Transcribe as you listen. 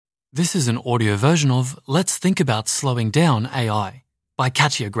This is an audio version of Let's Think About Slowing Down AI by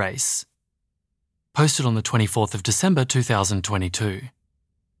Katja Grace, posted on the 24th of December 2022.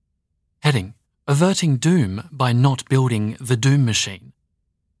 Heading: Averting Doom by Not Building the Doom Machine.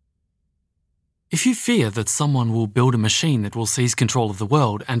 If you fear that someone will build a machine that will seize control of the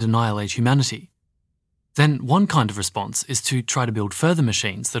world and annihilate humanity, then one kind of response is to try to build further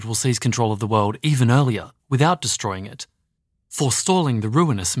machines that will seize control of the world even earlier without destroying it, forestalling the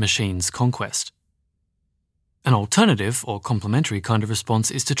ruinous machine's conquest. An alternative or complementary kind of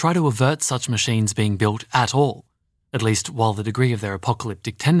response is to try to avert such machines being built at all, at least while the degree of their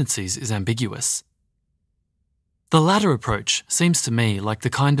apocalyptic tendencies is ambiguous. The latter approach seems to me like the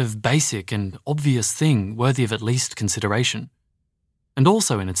kind of basic and obvious thing worthy of at least consideration, and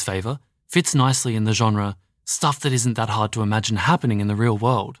also in its favour fits nicely in the genre stuff that isn't that hard to imagine happening in the real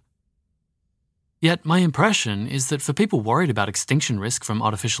world. Yet my impression is that for people worried about extinction risk from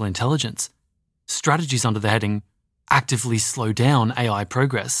artificial intelligence, strategies under the heading actively slow down AI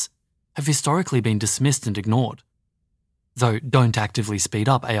progress have historically been dismissed and ignored, though don't actively speed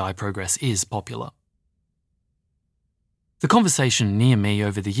up AI progress is popular. The conversation near me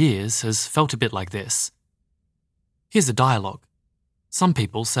over the years has felt a bit like this. Here's a dialogue. Some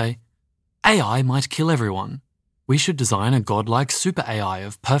people say, AI might kill everyone. We should design a godlike super AI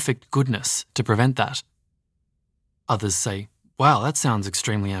of perfect goodness to prevent that. Others say, wow, that sounds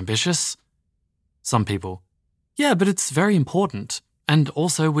extremely ambitious. Some people, yeah, but it's very important. And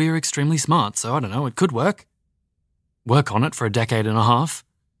also we're extremely smart, so I don't know, it could work. Work on it for a decade and a half.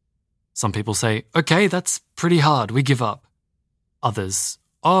 Some people say, okay, that's pretty hard, we give up. Others,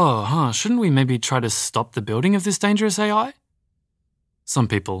 shouldn't we maybe try to stop the building of this dangerous AI? Some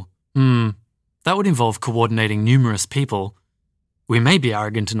people, that would involve coordinating numerous people. We may be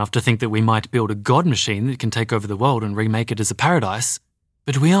arrogant enough to think that we might build a god machine that can take over the world and remake it as a paradise,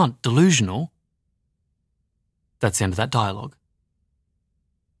 but we aren't delusional. That's the end of that dialogue.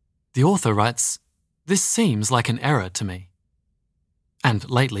 The author writes, "This seems like an error to me." And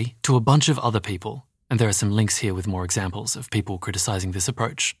lately, to a bunch of other people, and there are some links here with more examples of people criticising this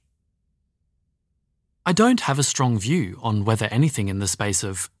approach. I don't have a strong view on whether anything in the space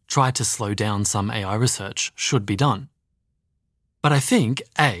of try to slow down some AI research should be done. But I think,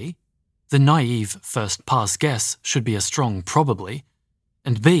 A, the naive first-pass guess should be a strong probably,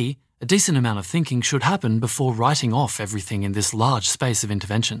 and B, a decent amount of thinking should happen before writing off everything in this large space of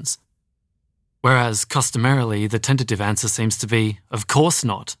interventions. Whereas customarily the tentative answer seems to be, of course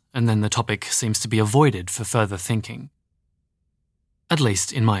not, and then the topic seems to be avoided for further thinking. At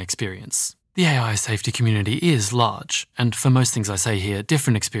least in my experience. The AI safety community is large, and for most things I say here,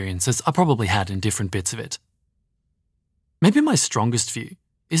 different experiences are probably had in different bits of it. Maybe my strongest view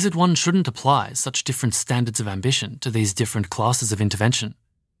is that one shouldn't apply such different standards of ambition to these different classes of intervention.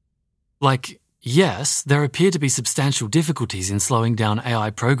 Like, yes, there appear to be substantial difficulties in slowing down AI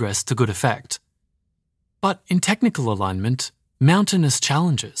progress to good effect. But in technical alignment, mountainous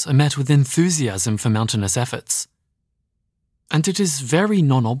challenges are met with enthusiasm for mountainous efforts. And it is very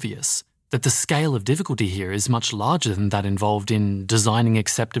non-obvious that the scale of difficulty here is much larger than that involved in designing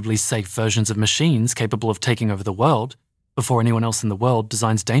acceptably safe versions of machines capable of taking over the world before anyone else in the world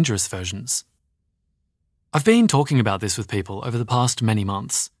designs dangerous versions. I've been talking about this with people over the past many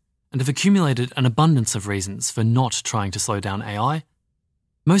months and have accumulated an abundance of reasons for not trying to slow down AI,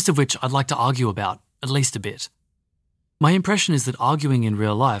 most of which I'd like to argue about, at least a bit. My impression is that arguing in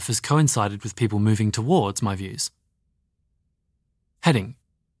real life has coincided with people moving towards my views. Heading: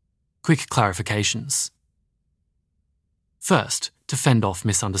 Quick clarifications. First, to fend off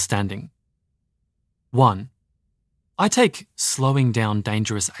misunderstanding. 1. I take slowing down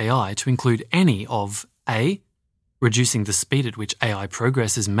dangerous AI to include any of A, reducing the speed at which AI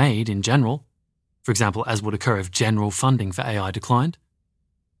progress is made in general, for example, as would occur if general funding for AI declined.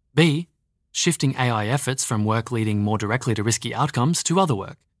 B, shifting AI efforts from work leading more directly to risky outcomes to other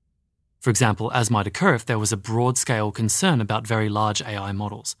work, for example, as might occur if there was a broad-scale concern about very large AI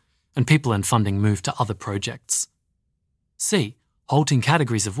models, and people and funding move to other projects. C, halting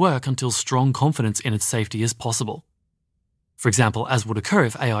categories of work until strong confidence in its safety is possible. For example, as would occur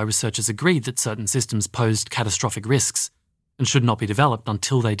if AI researchers agreed that certain systems posed catastrophic risks and should not be developed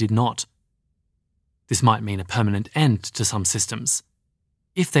until they did not. This might mean a permanent end to some systems,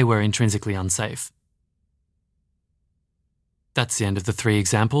 if they were intrinsically unsafe. That's the end of the 3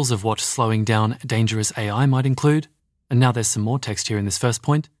 examples of what slowing down dangerous AI might include, and now there's some more text here in this first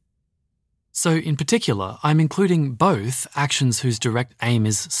point. So in particular, I'm including both actions whose direct aim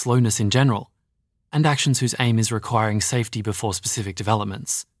is slowness in general, and actions whose aim is requiring safety before specific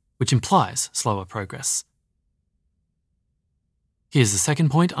developments, which implies slower progress. Here's the second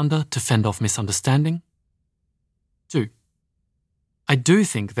point under to fend off misunderstanding. 2. I do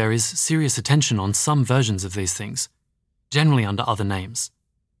think there is serious attention on some versions of these things, generally under other names.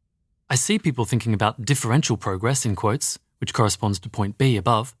 I see people thinking about differential progress in quotes, which corresponds to point B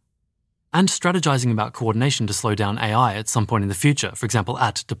above, and strategizing about coordination to slow down AI at some point in the future, for example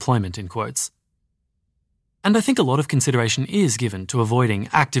at deployment in quotes. And I think a lot of consideration is given to avoiding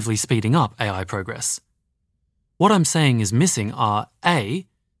actively speeding up AI progress. What I'm saying is missing are A,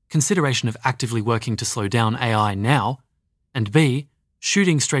 consideration of actively working to slow down AI now, and B,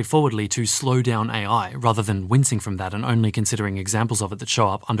 shooting straightforwardly to slow down AI rather than wincing from that and only considering examples of it that show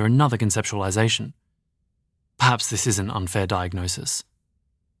up under another conceptualization. Perhaps this is an unfair diagnosis.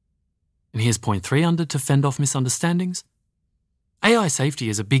 And here's point 3 under to fend off misunderstandings. AI safety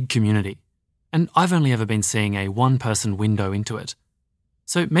is a big community, and I've only ever been seeing a one-person window into it.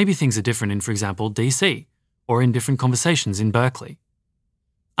 So maybe things are different in, for example, DC, or in different conversations in Berkeley.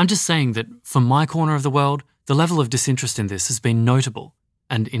 I'm just saying that from my corner of the world, the level of disinterest in this has been notable,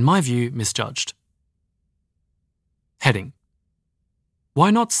 and in my view, misjudged. Heading.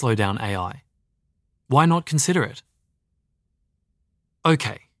 Why not slow down AI? Why not consider it?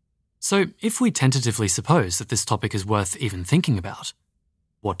 Okay, so if we tentatively suppose that this topic is worth even thinking about,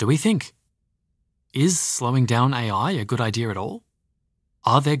 what do we think? Is slowing down AI a good idea at all?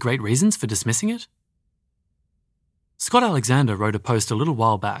 Are there great reasons for dismissing it? Scott Alexander wrote a post a little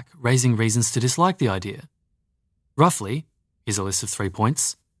while back raising reasons to dislike the idea. Roughly, here's a list of 3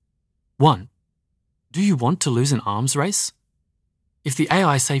 points. 1. Do you want to lose an arms race? If the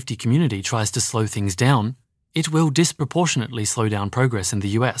AI safety community tries to slow things down, it will disproportionately slow down progress in the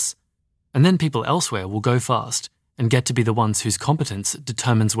US, and then people elsewhere will go fast and get to be the ones whose competence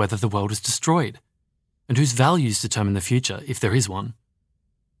determines whether the world is destroyed, and whose values determine the future, if there is one.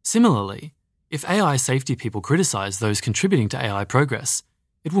 Similarly, if AI safety people criticize those contributing to AI progress,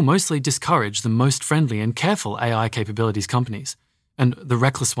 it will mostly discourage the most friendly and careful AI capabilities companies, and the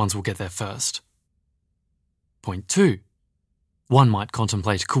reckless ones will get there first. Point 2. One might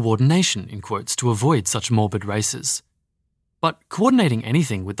contemplate coordination, in quotes, to avoid such morbid races. But coordinating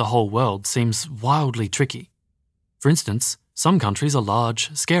anything with the whole world seems wildly tricky. For instance, some countries are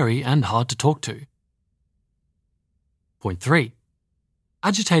large, scary, and hard to talk to. Point 3.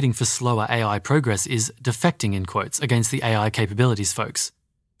 Agitating for slower AI progress is defecting, in quotes, against the AI capabilities folks,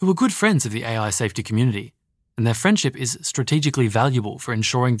 who are good friends of the AI safety community, and their friendship is strategically valuable for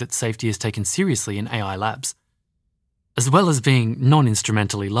ensuring that safety is taken seriously in AI labs, as well as being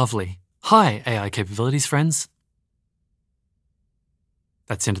non-instrumentally lovely. Hi, AI capabilities friends.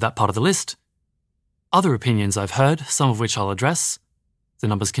 That's into that part of the list. Other opinions I've heard, some of which I'll address. The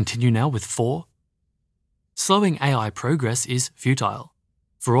numbers continue now with 4. Slowing AI progress is futile.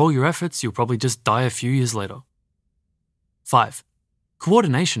 For all your efforts, you'll probably just die a few years later. 5.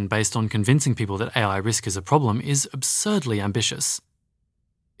 Coordination based on convincing people that AI risk is a problem is absurdly ambitious.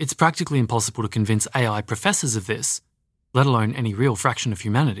 It's practically impossible to convince AI professors of this, let alone any real fraction of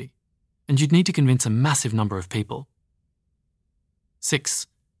humanity, and you'd need to convince a massive number of people. 6.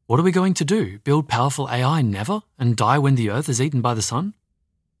 What are we going to do? Build powerful AI never and die when the Earth is eaten by the sun?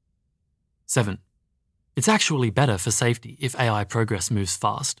 7. It's actually better for safety if AI progress moves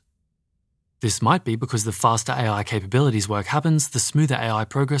fast. This might be because the faster AI capabilities work happens, the smoother AI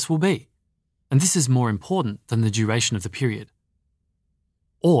progress will be, and this is more important than the duration of the period.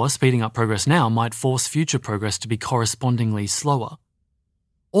 Or speeding up progress now might force future progress to be correspondingly slower.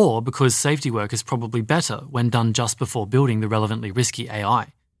 Or because safety work is probably better when done just before building the relevantly risky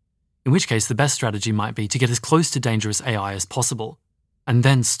AI, in which case the best strategy might be to get as close to dangerous AI as possible, and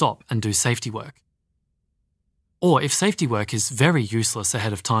then stop and do safety work. Or if safety work is very useless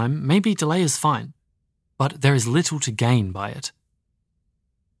ahead of time, maybe delay is fine, but there is little to gain by it.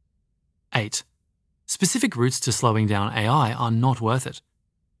 8. Specific routes to slowing down AI are not worth it.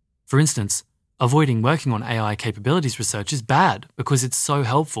 For instance, avoiding working on AI capabilities research is bad because it's so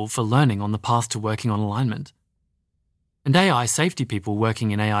helpful for learning on the path to working on alignment. And AI safety people working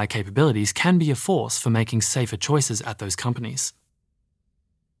in AI capabilities can be a force for making safer choices at those companies.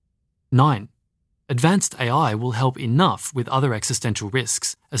 9. Advanced AI will help enough with other existential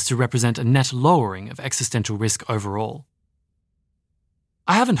risks as to represent a net lowering of existential risk overall.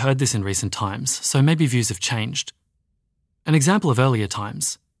 I haven't heard this in recent times, so maybe views have changed. An example of earlier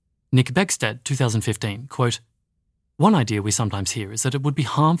times, Nick Beckstead, 2015, quote, "One idea we sometimes hear is that it would be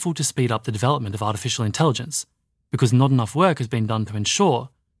harmful to speed up the development of artificial intelligence because not enough work has been done to ensure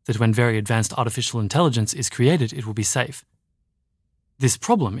that when very advanced artificial intelligence is created, it will be safe. This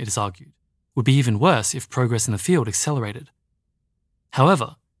problem, it is argued, would be even worse if progress in the field accelerated.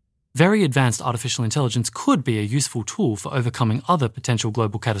 However, very advanced artificial intelligence could be a useful tool for overcoming other potential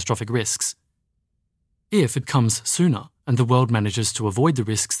global catastrophic risks. If it comes sooner and the world manages to avoid the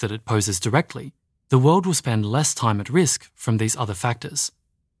risks that it poses directly, the world will spend less time at risk from these other factors.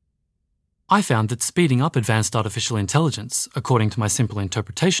 I found that speeding up advanced artificial intelligence, according to my simple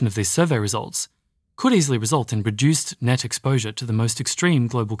interpretation of these survey results, could easily result in reduced net exposure to the most extreme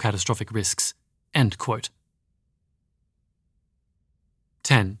global catastrophic risks. End quote.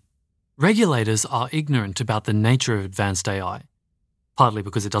 10. Regulators are ignorant about the nature of advanced AI, partly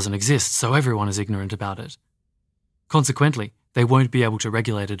because it doesn't exist, so everyone is ignorant about it. Consequently, they won't be able to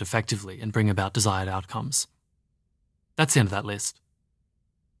regulate it effectively and bring about desired outcomes. That's the end of that list.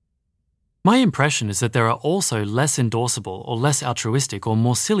 My impression is that there are also less endorsable or less altruistic or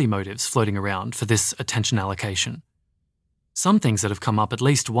more silly motives floating around for this attention allocation. Some things that have come up at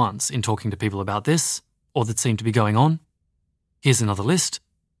least once in talking to people about this, or that seem to be going on. Here's another list.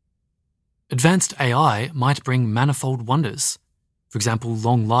 Advanced AI might bring manifold wonders. For example,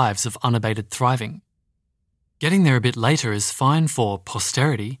 long lives of unabated thriving. Getting there a bit later is fine for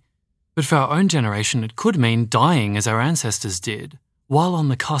posterity, but for our own generation it could mean dying as our ancestors did, while on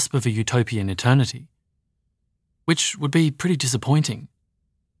the cusp of a utopian eternity. Which would be pretty disappointing.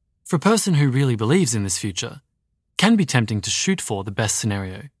 For a person who really believes in this future, it can be tempting to shoot for the best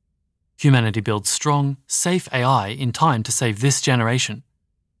scenario. Humanity builds strong, safe AI in time to save this generation,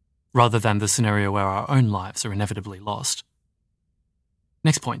 rather than the scenario where our own lives are inevitably lost.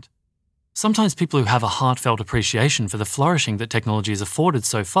 Next point. Sometimes people who have a heartfelt appreciation for the flourishing that technology has afforded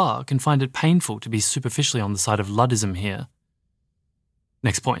so far can find it painful to be superficially on the side of Luddism here.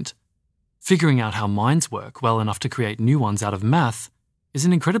 Next point. Figuring out how minds work well enough to create new ones out of math is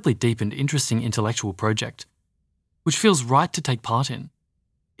an incredibly deep and interesting intellectual project, which feels right to take part in.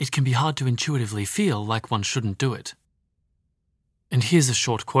 It can be hard to intuitively feel like one shouldn't do it. And here's a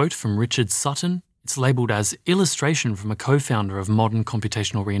short quote from Richard Sutton. It's labelled as illustration from a co-founder of modern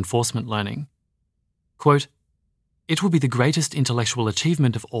computational reinforcement learning. Quote, "It will be the greatest intellectual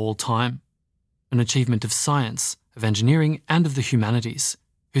achievement of all time, an achievement of science, of engineering, and of the humanities,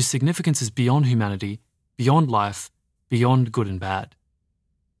 whose significance is beyond humanity, beyond life, beyond good and bad."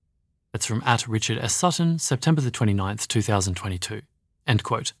 That's from @Richard S. Sutton, September the 29th, 2022. End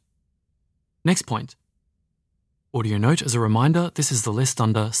quote. Next point. Audio note as a reminder, this is the list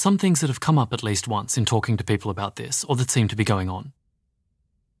under some things that have come up at least once in talking to people about this or that seem to be going on.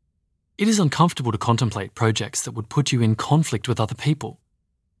 It is uncomfortable to contemplate projects that would put you in conflict with other people.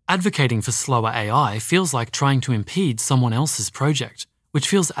 Advocating for slower AI feels like trying to impede someone else's project, which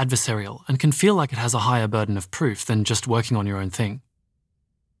feels adversarial and can feel like it has a higher burden of proof than just working on your own thing.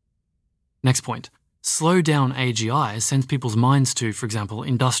 Next point. Slow down AGI sends people's minds to, for example,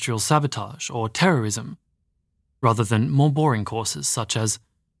 industrial sabotage or terrorism, rather than more boring courses such as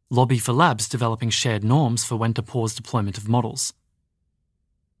lobby for labs developing shared norms for when to pause deployment of models.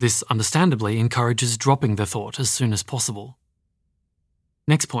 This understandably encourages dropping the thought as soon as possible.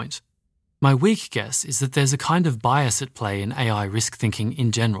 Next point. My weak guess is that there's a kind of bias at play in AI risk thinking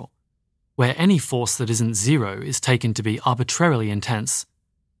in general, where any force that isn't zero is taken to be arbitrarily intense.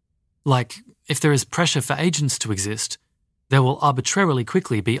 Like, if there is pressure for agents to exist, there will arbitrarily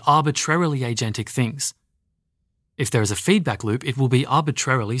quickly be arbitrarily agentic things. If there is a feedback loop, it will be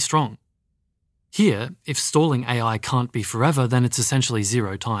arbitrarily strong. Here, if stalling AI can't be forever, then it's essentially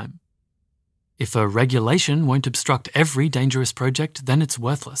zero time. If a regulation won't obstruct every dangerous project, then it's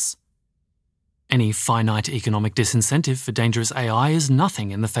worthless. Any finite economic disincentive for dangerous AI is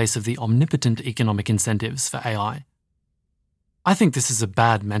nothing in the face of the omnipotent economic incentives for AI. I think this is a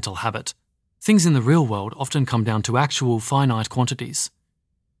bad mental habit. Things in the real world often come down to actual finite quantities.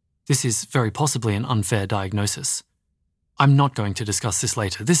 This is very possibly an unfair diagnosis. I'm not going to discuss this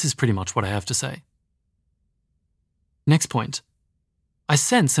later. This is pretty much what I have to say. Next point. I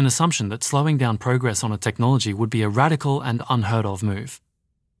sense an assumption that slowing down progress on a technology would be a radical and unheard of move.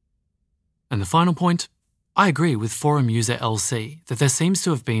 And the final point, I agree with forum user LC that there seems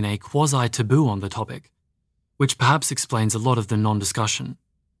to have been a quasi-taboo on the topic, which perhaps explains a lot of the non-discussion,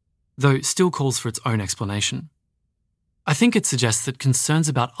 though it still calls for its own explanation. I think it suggests that concerns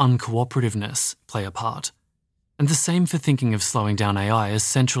about uncooperativeness play a part, and the same for thinking of slowing down AI as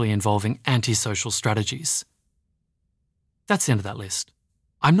centrally involving antisocial strategies. That's the end of that list.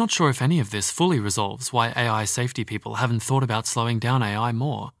 I'm not sure if any of this fully resolves why AI safety people haven't thought about slowing down AI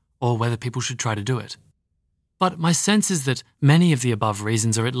more, or whether people should try to do it. But my sense is that many of the above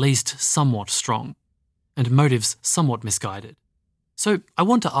reasons are at least somewhat strong, and motives somewhat misguided. So I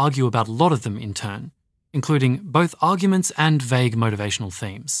want to argue about a lot of them in turn, including both arguments and vague motivational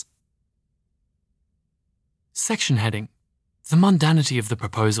themes. Section heading: The mundanity of the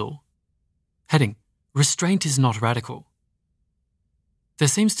proposal. Heading: Restraint is not radical. There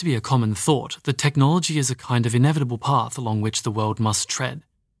seems to be a common thought that technology is a kind of inevitable path along which the world must tread,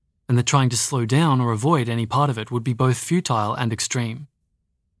 and that trying to slow down or avoid any part of it would be both futile and extreme.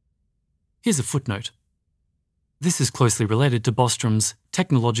 Here's a footnote. This is closely related to Bostrom's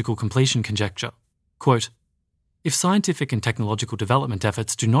technological completion conjecture. Quote, "If scientific and technological development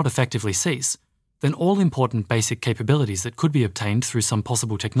efforts do not effectively cease, then all important basic capabilities that could be obtained through some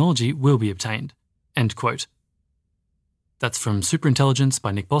possible technology will be obtained." End quote. That's from Superintelligence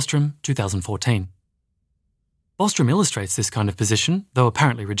by Nick Bostrom, 2014. Bostrom illustrates this kind of position, though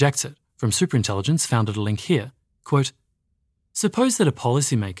apparently rejects it. From Superintelligence, found at a link here. Quote, "Suppose that a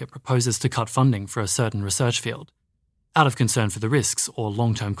policymaker proposes to cut funding for a certain research field, out of concern for the risks or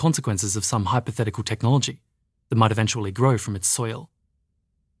long-term consequences of some hypothetical technology that might eventually grow from its soil.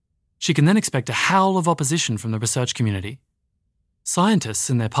 She can then expect a howl of opposition from the research community.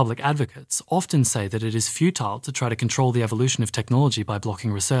 Scientists and their public advocates often say that it is futile to try to control the evolution of technology by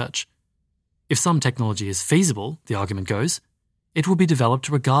blocking research. If some technology is feasible, the argument goes, it will be developed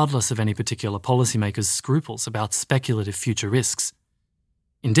regardless of any particular policymaker's scruples about speculative future risks.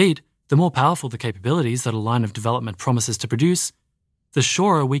 Indeed, the more powerful the capabilities that a line of development promises to produce, the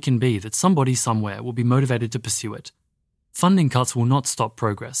surer we can be that somebody somewhere will be motivated to pursue it. Funding cuts will not stop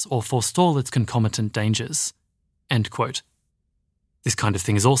progress or forestall its concomitant dangers." End quote. This kind of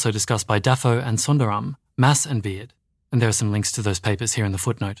thing is also discussed by Dafoe and Sundaram, Mass and Beard, and there are some links to those papers here in the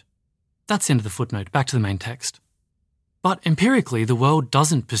footnote. That's the end of the footnote, back to the main text. But empirically, the world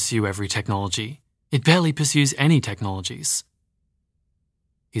doesn't pursue every technology. It barely pursues any technologies.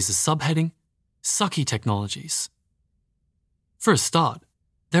 Here's a subheading: Sucky technologies. For a start,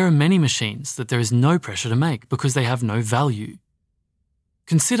 there are many machines that there is no pressure to make because they have no value.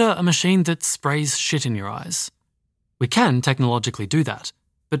 Consider a machine that sprays shit in your eyes. We can technologically do that,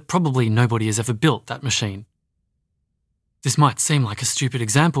 but probably nobody has ever built that machine. This might seem like a stupid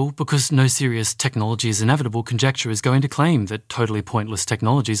example because no serious technology is inevitable conjecture is going to claim that totally pointless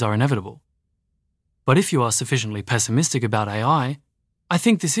technologies are inevitable. But if you are sufficiently pessimistic about AI, I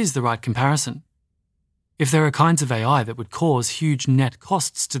think this is the right comparison. If there are kinds of AI that would cause huge net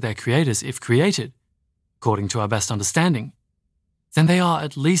costs to their creators if created, according to our best understanding, then they are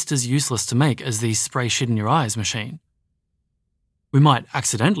at least as useless to make as the spray shit in your eyes machine. We might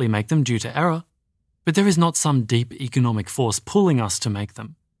accidentally make them due to error, but there is not some deep economic force pulling us to make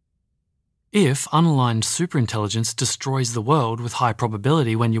them. If unaligned superintelligence destroys the world with high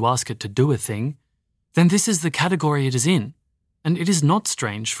probability when you ask it to do a thing, then this is the category it is in, and it is not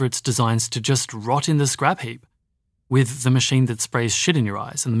strange for its designs to just rot in the scrap heap, with the machine that sprays shit in your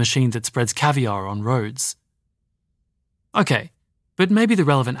eyes and the machine that spreads caviar on roads. Okay, but maybe the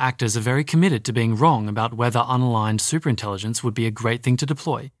relevant actors are very committed to being wrong about whether unaligned superintelligence would be a great thing to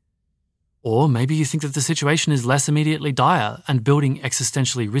deploy. Or maybe you think that the situation is less immediately dire and building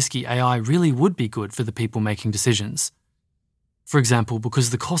existentially risky AI really would be good for the people making decisions. For example,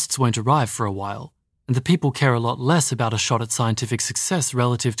 because the costs won't arrive for a while, and the people care a lot less about a shot at scientific success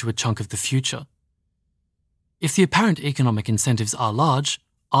relative to a chunk of the future. If the apparent economic incentives are large,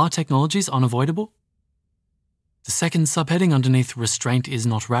 are technologies unavoidable? The second subheading underneath restraint is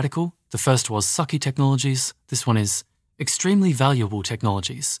not radical. The first was sucky technologies. This one is extremely valuable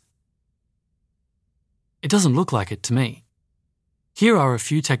technologies. It doesn't look like it to me. Here are a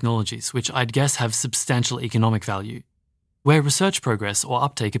few technologies which I'd guess have substantial economic value, where research progress or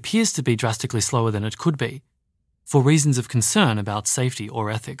uptake appears to be drastically slower than it could be, for reasons of concern about safety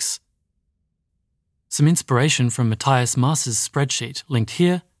or ethics. Some inspiration from Matthias Maas's spreadsheet linked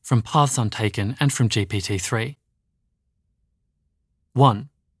here, from Paths Untaken and from GPT-3. 1.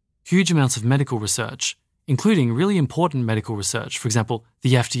 Huge amounts of medical research, including really important medical research. For example,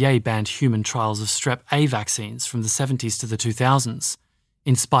 the FDA banned human trials of Strep A vaccines from the 70s to the 2000s,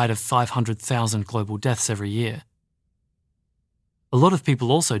 in spite of 500,000 global deaths every year. A lot of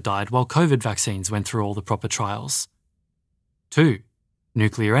people also died while COVID vaccines went through all the proper trials. 2.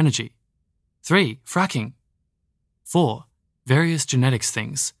 Nuclear energy. 3. Fracking. 4. Various genetics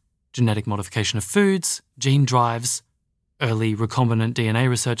things. Genetic modification of foods, gene drives. Early recombinant DNA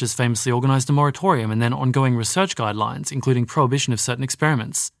researchers famously organised a moratorium and then ongoing research guidelines, including prohibition of certain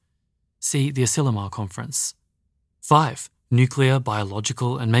experiments. See the Asilomar Conference. 5. Nuclear,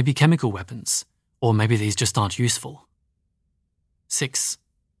 biological, and maybe chemical weapons. Or maybe these just aren't useful. 6.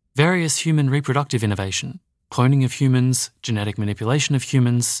 Various human reproductive innovation. Cloning of humans, genetic manipulation of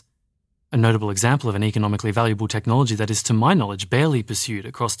humans. A notable example of an economically valuable technology that is, to my knowledge, barely pursued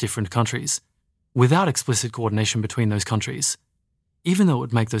across different countries, without explicit coordination between those countries, even though it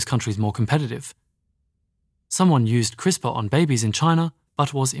would make those countries more competitive. Someone used CRISPR on babies in China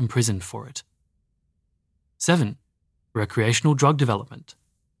but was imprisoned for it. 7. Recreational drug development.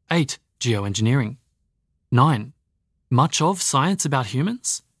 8. Geoengineering. 9. Much of science about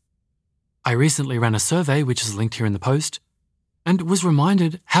humans? I recently ran a survey, which is linked here in the post, and was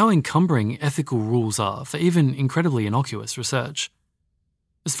reminded how encumbering ethical rules are for even incredibly innocuous research.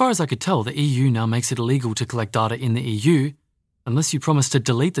 As far as I could tell, the EU now makes it illegal to collect data in the EU unless you promise to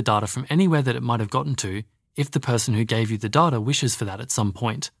delete the data from anywhere that it might have gotten to if the person who gave you the data wishes for that at some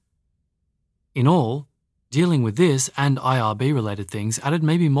point. In all, dealing with this and IRB-related things added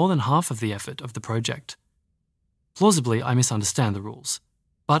maybe more than half of the effort of the project. Plausibly, I misunderstand the rules,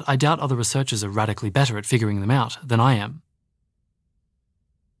 but I doubt other researchers are radically better at figuring them out than I am.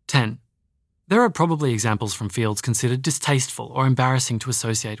 10. There are probably examples from fields considered distasteful or embarrassing to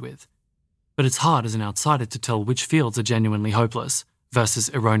associate with, but it's hard as an outsider to tell which fields are genuinely hopeless versus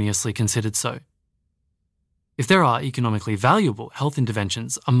erroneously considered so. If there are economically valuable health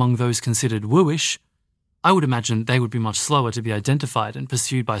interventions among those considered wooish, I would imagine they would be much slower to be identified and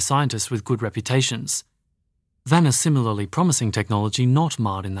pursued by scientists with good reputations than a similarly promising technology not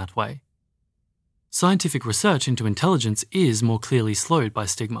marred in that way. Scientific research into intelligence is more clearly slowed by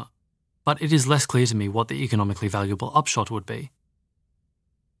stigma, but it is less clear to me what the economically valuable upshot would be.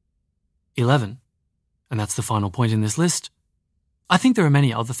 11. And that's the final point in this list. I think there are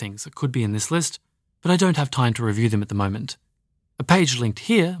many other things that could be in this list, but I don't have time to review them at the moment. A page linked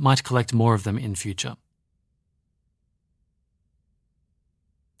here might collect more of them in future.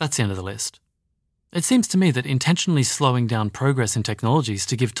 That's the end of the list. It seems to me that intentionally slowing down progress in technologies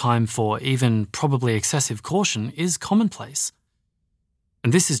to give time for even probably excessive caution is commonplace.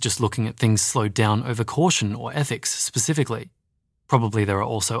 And this is just looking at things slowed down over caution or ethics specifically. Probably there are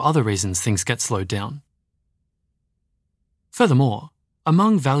also other reasons things get slowed down. Furthermore,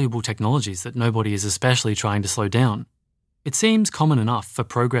 among valuable technologies that nobody is especially trying to slow down, it seems common enough for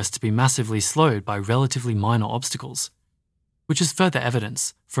progress to be massively slowed by relatively minor obstacles, which is further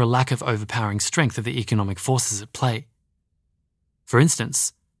evidence for a lack of overpowering strength of the economic forces at play. For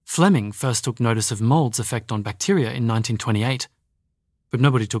instance, Fleming first took notice of mold's effect on bacteria in 1928, but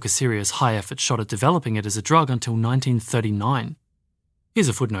nobody took a serious high-effort shot at developing it as a drug until 1939. Here's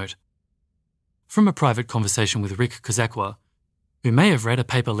a footnote. From a private conversation with Rick Kozekwa, who may have read a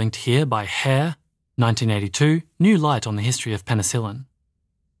paper linked here by Hare, 1982, New Light on the History of Penicillin.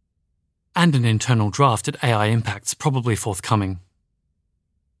 And an internal draft at AI Impacts probably forthcoming.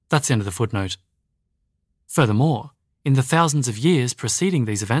 That's the end of the footnote. Furthermore, in the thousands of years preceding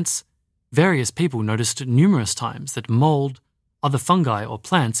these events, various people noticed numerous times that mold, other fungi or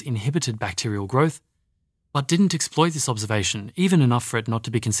plants inhibited bacterial growth, but didn't exploit this observation even enough for it not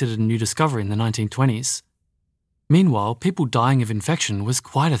to be considered a new discovery in the 1920s. Meanwhile, people dying of infection was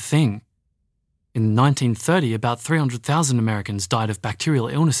quite a thing. In 1930, about 300,000 Americans died of bacterial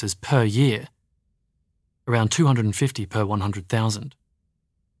illnesses per year, around 250 per 100,000.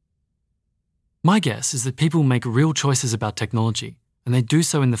 My guess is that people make real choices about technology, and they do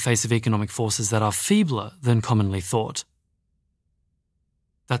so in the face of economic forces that are feebler than commonly thought.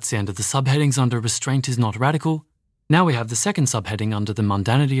 That's the end of the subheadings under Restraint is not radical. Now we have the second subheading under the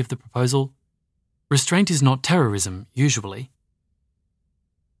mundanity of the proposal. Restraint is not terrorism, usually.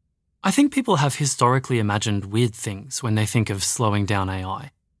 I think people have historically imagined weird things when they think of slowing down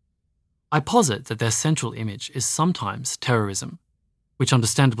AI. I posit that their central image is sometimes terrorism, which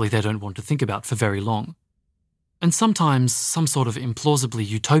understandably they don't want to think about for very long, and sometimes some sort of implausibly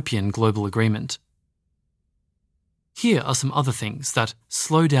utopian global agreement. Here are some other things that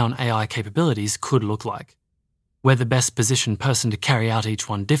slow down AI capabilities could look like, where the best positioned person to carry out each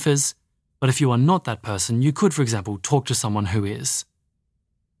one differs, but if you are not that person, you could, for example, talk to someone who is.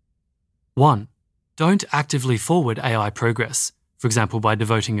 1. Don't actively forward AI progress, for example by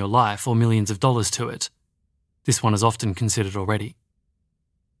devoting your life or millions of dollars to it. This one is often considered already.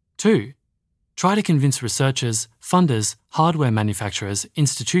 2. Try to convince researchers, funders, hardware manufacturers,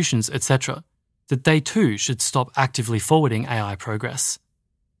 institutions, etc. that they too should stop actively forwarding AI progress.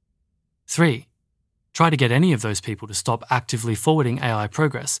 3. Try to get any of those people to stop actively forwarding AI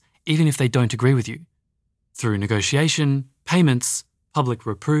progress, even if they don't agree with you, through negotiation, payments, public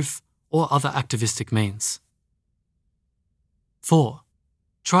reproof, or other activistic means. 4.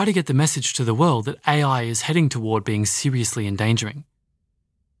 Try to get the message to the world that AI is heading toward being seriously endangering.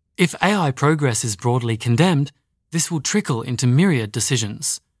 If AI progress is broadly condemned, this will trickle into myriad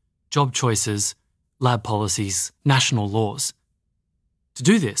decisions, job choices, lab policies, national laws. To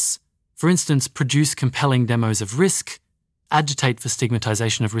do this, for instance, produce compelling demos of risk, agitate for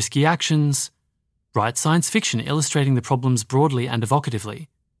stigmatization of risky actions, write science fiction illustrating the problems broadly and evocatively,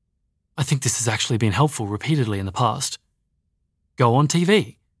 I think this has actually been helpful repeatedly in the past. Go on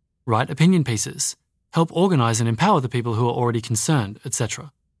TV, write opinion pieces, help organise and empower the people who are already concerned,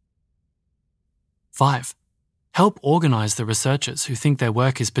 etc. 5. Help organise the researchers who think their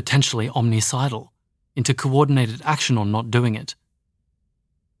work is potentially omnicidal into coordinated action on not doing it.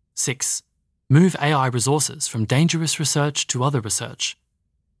 6. Move AI resources from dangerous research to other research.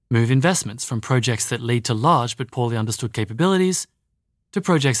 Move investments from projects that lead to large but poorly understood capabilities to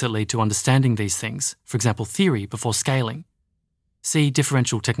projects that lead to understanding these things, for example, theory before scaling. See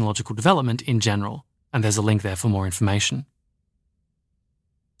differential technological development in general, and there's a link there for more information.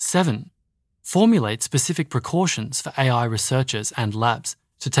 7. Formulate specific precautions for AI researchers and labs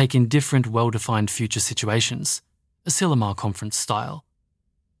to take in different well-defined future situations, Asilomar Conference style.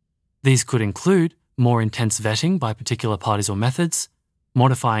 These could include more intense vetting by particular parties or methods,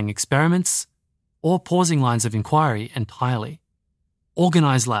 modifying experiments, or pausing lines of inquiry entirely.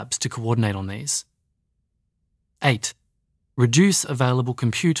 Organise labs to coordinate on these. 8. Reduce available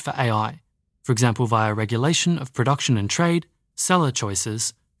compute for AI, for example via regulation of production and trade, seller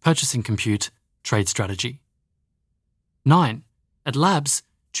choices, purchasing compute, trade strategy. 9. At labs,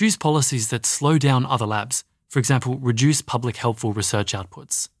 choose policies that slow down other labs, for example reduce public helpful research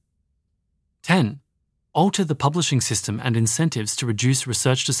outputs. 10. Alter the publishing system and incentives to reduce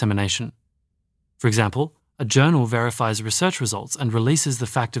research dissemination. For example, a journal verifies research results and releases the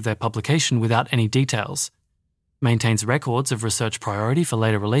fact of their publication without any details, maintains records of research priority for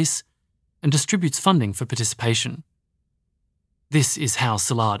later release, and distributes funding for participation. This is how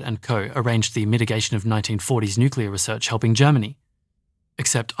Szilard and co. arranged the mitigation of 1940s nuclear research helping Germany.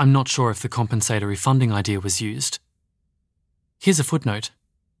 Except I'm not sure if the compensatory funding idea was used. Here's a footnote.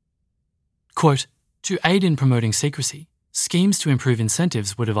 Quote, to aid in promoting secrecy, schemes to improve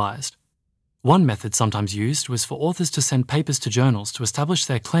incentives were devised. One method sometimes used was for authors to send papers to journals to establish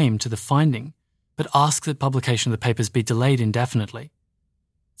their claim to the finding, but ask that publication of the papers be delayed indefinitely.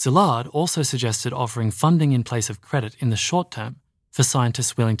 Szilard also suggested offering funding in place of credit in the short term for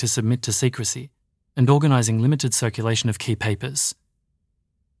scientists willing to submit to secrecy and organising limited circulation of key papers.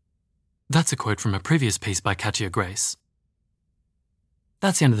 That's a quote from a previous piece by Katja Grace.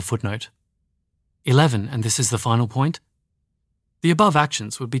 That's the end of the footnote. 11, and this is the final point. The above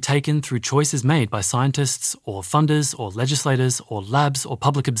actions would be taken through choices made by scientists or funders or legislators or labs or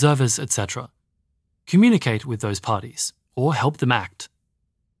public observers, etc. Communicate with those parties or help them act.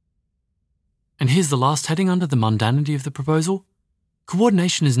 And here's the last heading under the mundanity of the proposal.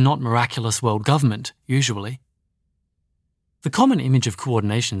 Coordination is not miraculous world government, usually. The common image of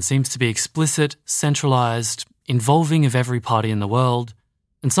coordination seems to be explicit, centralised, involving of every party in the world,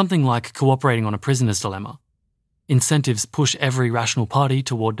 and something like cooperating on a prisoner's dilemma. Incentives push every rational party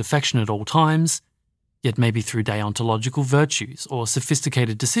toward defection at all times, yet maybe through deontological virtues or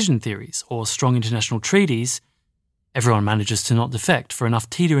sophisticated decision theories or strong international treaties, everyone manages to not defect for enough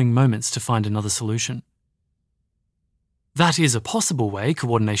teetering moments to find another solution. That is a possible way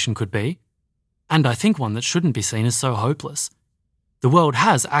coordination could be, and I think one that shouldn't be seen as so hopeless. The world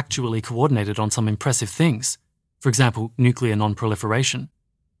has actually coordinated on some impressive things, for example, nuclear non-proliferation.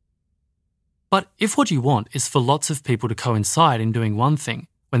 But if what you want is for lots of people to coincide in doing one thing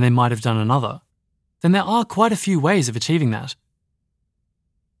when they might have done another, then there are quite a few ways of achieving that.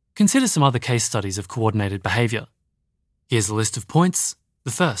 Consider some other case studies of coordinated behaviour. Here's a list of points.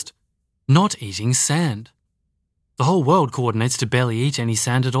 The first, not eating sand. The whole world coordinates to barely eat any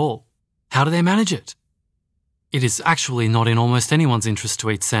sand at all. How do they manage it? It is actually not in almost anyone's interest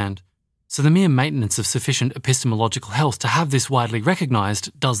to eat sand, so the mere maintenance of sufficient epistemological health to have this widely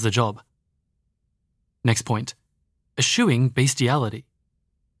recognised does the job. Next point, eschewing bestiality.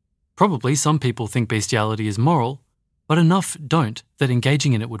 Probably some people think bestiality is moral, but enough don't that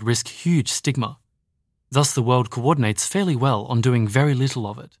engaging in it would risk huge stigma. Thus the world coordinates fairly well on doing very little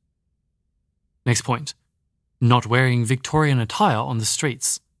of it. Next point, not wearing Victorian attire on the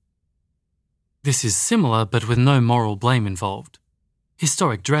streets. This is similar but with no moral blame involved.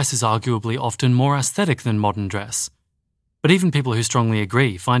 Historic dress is arguably often more aesthetic than modern dress, but even people who strongly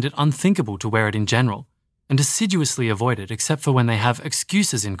agree find it unthinkable to wear it in general and assiduously avoid it except for when they have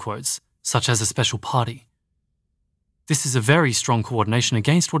excuses in quotes, such as a special party. This is a very strong coordination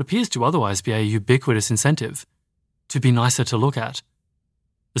against what appears to otherwise be a ubiquitous incentive, to be nicer to look at.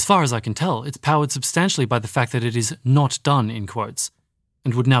 As far as I can tell, it's powered substantially by the fact that it is not done in quotes,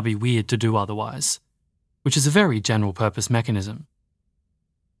 and would now be weird to do otherwise, which is a very general purpose mechanism.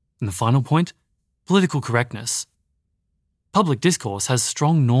 And the final point, political correctness. Public discourse has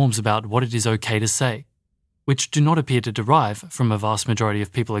strong norms about what it is okay to say, which do not appear to derive from a vast majority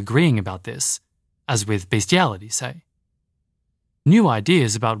of people agreeing about this, as with bestiality, say. new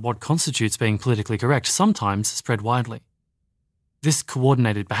ideas about what constitutes being politically correct sometimes spread widely. This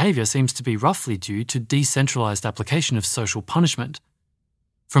coordinated behaviour seems to be roughly due to decentralised application of social punishment,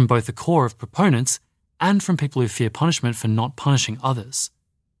 from both the core of proponents and from people who fear punishment for not punishing others.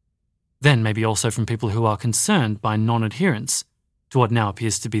 Then maybe also from people who are concerned by non-adherence to what now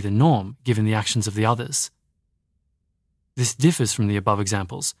appears to be the norm given the actions of the others. This differs from the above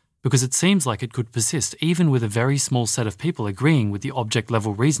examples because it seems like it could persist even with a very small set of people agreeing with the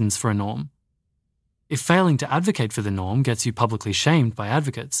object-level reasons for a norm. If failing to advocate for the norm gets you publicly shamed by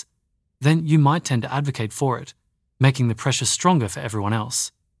advocates, then you might tend to advocate for it, making the pressure stronger for everyone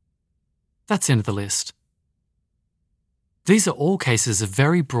else. That's the end of the list. These are all cases of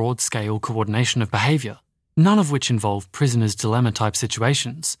very broad-scale coordination of behaviour, none of which involve prisoner's dilemma-type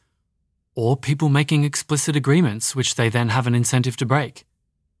situations, or people making explicit agreements which they then have an incentive to break.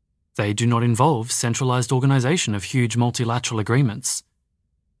 They do not involve centralised organisation of huge multilateral agreements.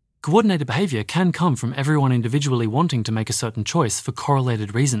 Coordinated behaviour can come from everyone individually wanting to make a certain choice for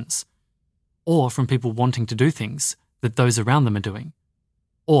correlated reasons, or from people wanting to do things that those around them are doing,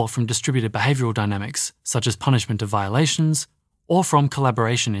 or from distributed behavioural dynamics such as punishment of violations, or from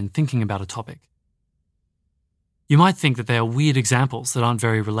collaboration in thinking about a topic. You might think that they are weird examples that aren't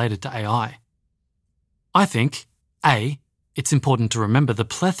very related to AI. I think, A, it's important to remember the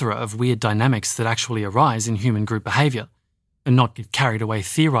plethora of weird dynamics that actually arise in human group behaviour, and not get carried away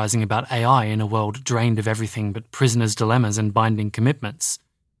theorising about AI in a world drained of everything but prisoners' dilemmas and binding commitments.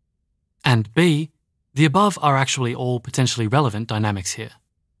 And B, the above are actually all potentially relevant dynamics here.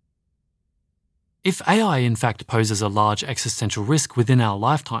 If AI in fact poses a large existential risk within our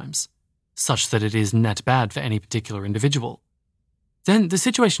lifetimes, such that it is net bad for any particular individual, then the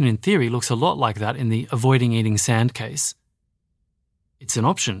situation in theory looks a lot like that in the avoiding eating sand case. It's an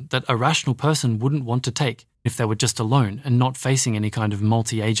option that a rational person wouldn't want to take if they were just alone and not facing any kind of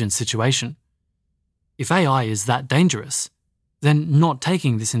multi-agent situation. If AI is that dangerous, then not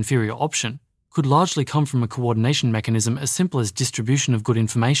taking this inferior option could largely come from a coordination mechanism as simple as distribution of good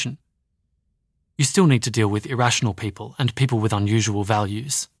information. You still need to deal with irrational people and people with unusual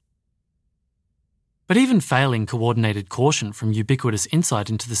values. But even failing coordinated caution from ubiquitous insight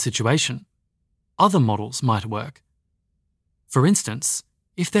into the situation, other models might work. For instance,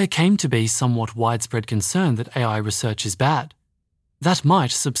 if there came to be somewhat widespread concern that AI research is bad, that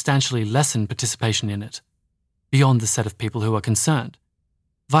might substantially lessen participation in it, beyond the set of people who are concerned,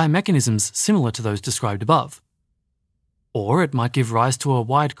 via mechanisms similar to those described above. Or it might give rise to a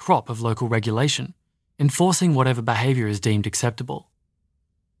wide crop of local regulation, enforcing whatever behaviour is deemed acceptable.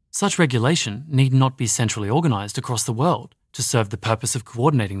 Such regulation need not be centrally organised across the world to serve the purpose of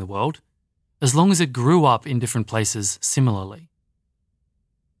coordinating the world, as long as it grew up in different places similarly.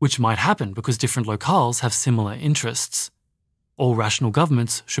 Which might happen because different locales have similar interests. All rational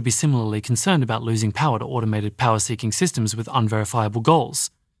governments should be similarly concerned about losing power to automated power-seeking systems with unverifiable goals.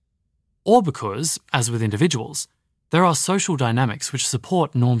 Or because, as with individuals, there are social dynamics which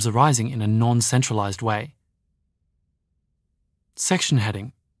support norms arising in a non-centralised way. Section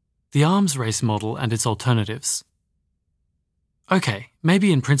heading: The Arms Race Model and its Alternatives. Okay,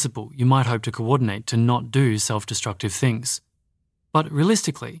 maybe in principle you might hope to coordinate to not do self-destructive things. But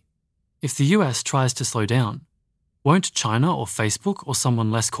realistically, if the US tries to slow down, won't China or Facebook or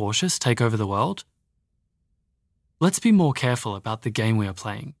someone less cautious take over the world? Let's be more careful about the game we are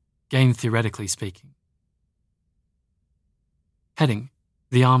playing, game theoretically speaking. Heading: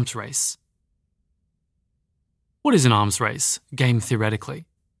 The Arms Race. What is an arms race, game theoretically?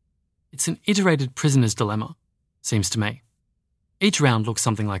 It's an iterated prisoner's dilemma, seems to me. Each round looks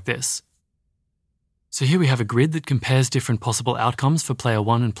something like this. So here we have a grid that compares different possible outcomes for player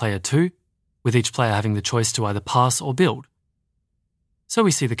 1 and player 2, with each player having the choice to either pass or build. So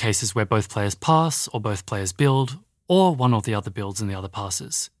we see the cases where both players pass or both players build, or one or the other builds and the other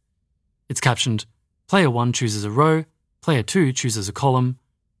passes. It's captioned, player 1 chooses a row, player 2 chooses a column,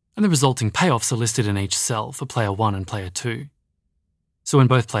 and the resulting payoffs are listed in each cell for player 1 and player 2. So when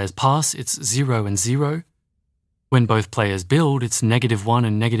both players pass, it's 0 and 0. When both players build, it's -1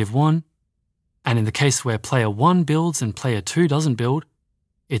 and -1. And in the case where player 1 builds and player 2 doesn't build,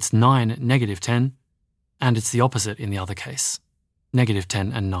 it's 9, -10, and it's the opposite in the other case,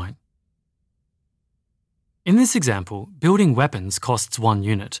 -10 and 9. In this example, building weapons costs 1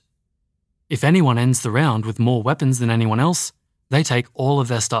 unit. If anyone ends the round with more weapons than anyone else, they take all of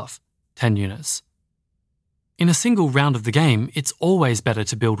their stuff, 10 units. In a single round of the game, it's always better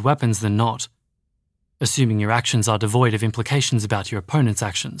to build weapons than not, assuming your actions are devoid of implications about your opponent's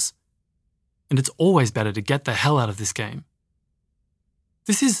actions. And it's always better to get the hell out of this game.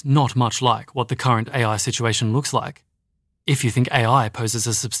 This is not much like what the current AI situation looks like. if you think AI poses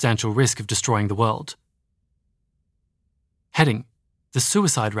a substantial risk of destroying the world. Heading: the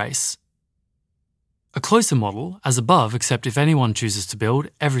suicide race. A closer model, as above, except if anyone chooses to build,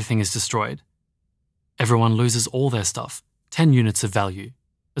 everything is destroyed. Everyone loses all their stuff, 10 units of value,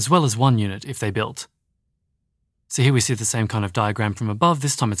 as well as 1 unit if they built. So here we see the same kind of diagram from above,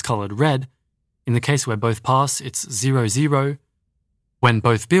 this time it's coloured red. In the case where both pass, it's 0, 0. When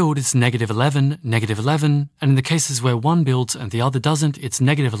both build, it's -11, -11, and in the cases where one builds and the other doesn't, it's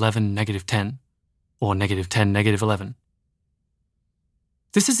 -11, -10, or -10, -11.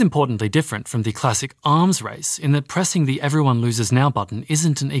 This is importantly different from the classic arms race in that pressing the everyone loses now button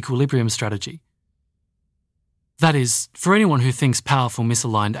isn't an equilibrium strategy. That is, for anyone who thinks powerful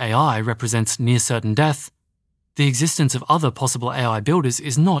misaligned AI represents near certain death, the existence of other possible AI builders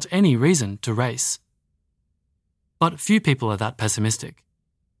is not any reason to race. But few people are that pessimistic.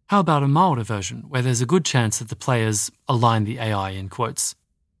 How about a milder version where there's a good chance that the players align the AI in quotes?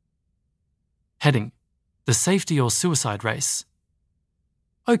 Heading: the safety or suicide race.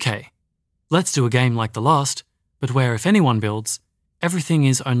 Okay, let's do a game like the last, but where if anyone builds, everything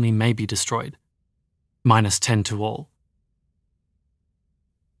is only maybe destroyed. -10 to all.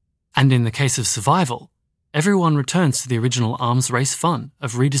 And in the case of survival, everyone returns to the original arms race fun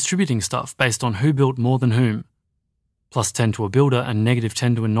of redistributing stuff based on who built more than whom. +10 to a builder and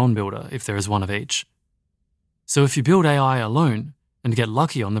 -10 to a non-builder if there is one of each. So if you build AI alone and get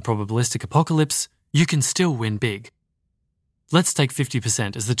lucky on the probabilistic apocalypse, you can still win big. Let's take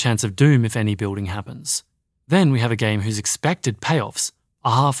 50% as the chance of doom if any building happens. Then we have a game whose expected payoffs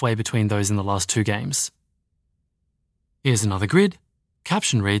are halfway between those in the last 2 games. Here's another grid.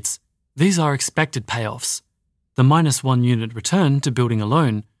 Caption reads, "These are expected payoffs. The -1 unit return to building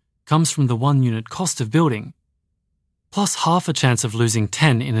alone comes from the 1 unit cost of building, plus half a chance of losing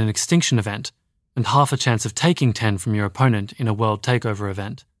 10 in an extinction event, and half a chance of taking 10 from your opponent in a world takeover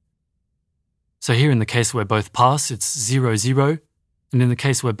event." So here in the case where both pass, it's 0, 0, and in the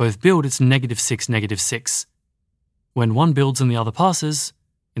case where both build, it's -6, -6. When one builds and the other passes,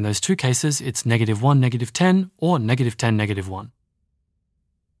 in those 2 cases, it's -1, -10, or -10, -1.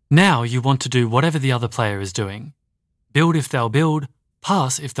 Now you want to do whatever the other player is doing. Build if they'll build,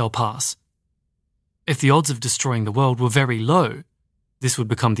 pass if they'll pass. If the odds of destroying the world were very low, this would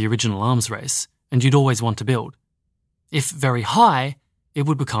become the original arms race, and you'd always want to build. If very high, it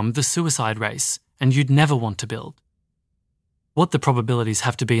would become the suicide race, and you'd never want to build. What the probabilities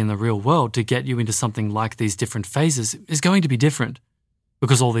have to be in the real world to get you into something like these different phases is going to be different,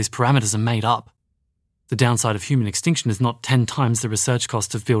 because all these parameters are made up. The downside of human extinction is not 10 times the research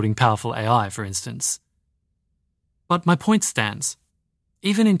cost of building powerful AI, for instance. But my point stands.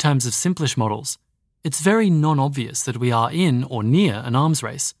 Even in terms of simplish models, it's very non-obvious that we are in or near an arms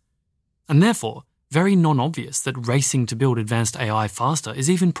race, and therefore very non-obvious that racing to build advanced AI faster is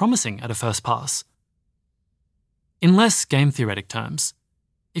even promising at a first pass. In less game-theoretic terms,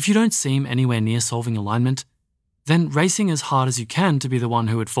 if you don't seem anywhere near solving alignment, then racing as hard as you can to be the one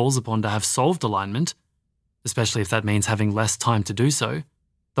who it falls upon to have solved alignment, especially if that means having less time to do so,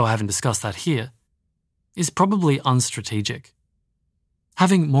 though I haven't discussed that here, is probably unstrategic.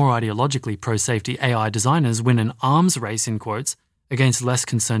 Having more ideologically pro-safety AI designers win an arms race in quotes against less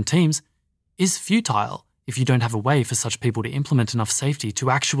concerned teams is futile if you don't have a way for such people to implement enough safety to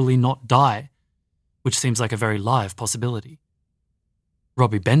actually not die, which seems like a very live possibility.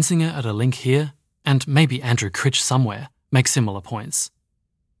 Robbie Bensinger at a link here, and maybe Andrew Critch somewhere, make similar points.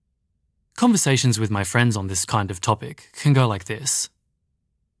 Conversations with my friends on this kind of topic can go like this.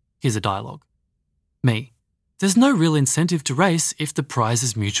 Here's a dialogue. Me: there's no real incentive to race if the prize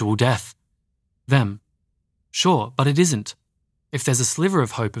is mutual death. Them: sure, but it isn't. If there's a sliver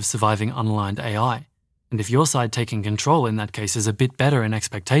of hope of surviving unaligned AI, and if your side taking control in that case is a bit better in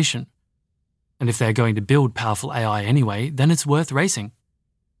expectation, and if they're going to build powerful AI anyway, then it's worth racing.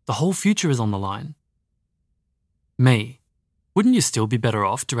 The whole future is on the line. Me: wouldn't you still be better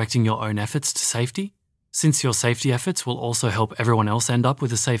off directing your own efforts to safety, since your safety efforts will also help everyone else end up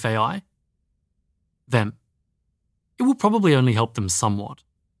with a safe AI? Them: it will probably only help them somewhat.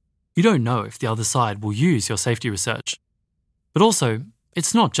 You don't know if the other side will use your safety research. But also,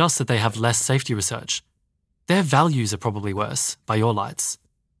 it's not just that they have less safety research. Their values are probably worse, by your lights.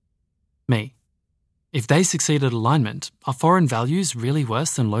 Me: if they succeed at alignment, are foreign values really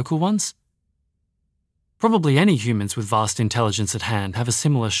worse than local ones? Probably any humans with vast intelligence at hand have a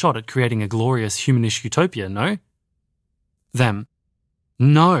similar shot at creating a glorious humanish utopia, no? Them: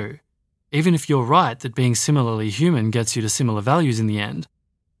 no. Even if you're right that being similarly human gets you to similar values in the end,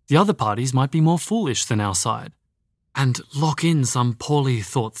 the other parties might be more foolish than our side, and lock in some poorly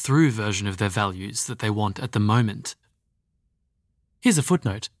thought through version of their values that they want at the moment. Here's a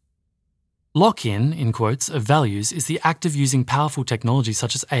footnote. Lock-in, in quotes, of values is the act of using powerful technology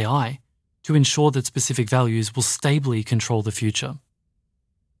such as AI to ensure that specific values will stably control the future.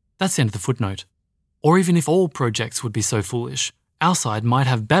 That's the end of the footnote. Or even if all projects would be so foolish, our side might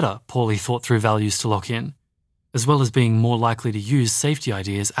have better poorly thought through values to lock in, as well as being more likely to use safety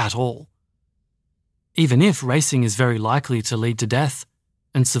ideas at all. Even if racing is very likely to lead to death,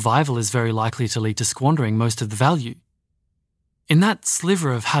 and survival is very likely to lead to squandering most of the value. In that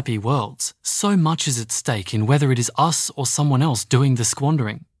sliver of happy worlds, so much is at stake in whether it is us or someone else doing the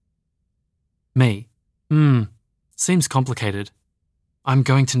squandering. Me. Seems complicated. I'm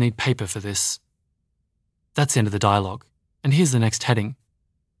going to need paper for this. That's the end of the dialogue, and here's the next heading.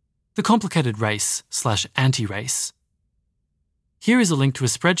 The complicated race/anti-race. Here is a link to a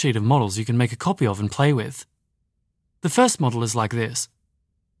spreadsheet of models you can make a copy of and play with. The first model is like this.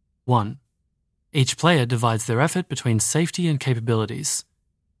 1. Each player divides their effort between safety and capabilities.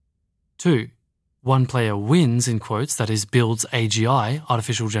 2. One player wins, in quotes, that is, builds AGI,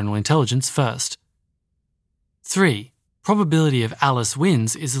 Artificial General Intelligence, first. 3. Probability of Alice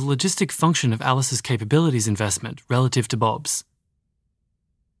wins is a logistic function of Alice's capabilities investment relative to Bob's.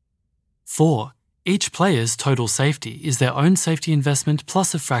 4. Each player's total safety is their own safety investment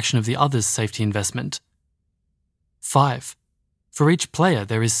plus a fraction of the other's safety investment. 5. For each player,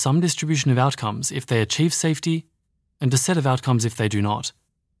 there is some distribution of outcomes if they achieve safety and a set of outcomes if they do not,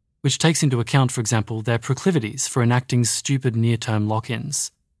 which takes into account, for example, their proclivities for enacting stupid near-term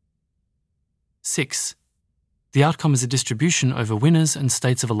lock-ins. 6. The outcome is a distribution over winners and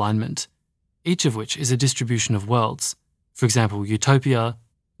states of alignment, each of which is a distribution of worlds, for example, utopia,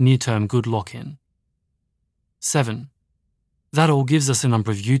 near-term good lock-in. 7. That all gives us a number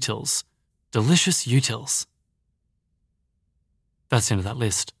of utils, delicious utils. That's the end of that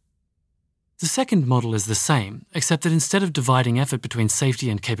list. The second model is the same, except that instead of dividing effort between safety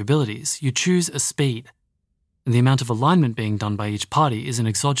and capabilities, you choose a speed, and the amount of alignment being done by each party is an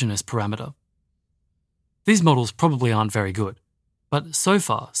exogenous parameter. These models probably aren't very good, but so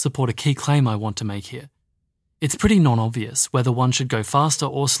far support a key claim I want to make here. It's pretty non-obvious whether one should go faster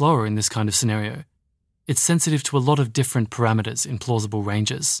or slower in this kind of scenario. It's sensitive to a lot of different parameters in plausible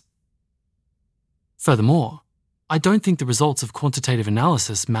ranges. Furthermore, I don't think the results of quantitative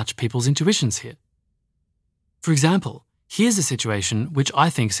analysis match people's intuitions here. For example, here's a situation which I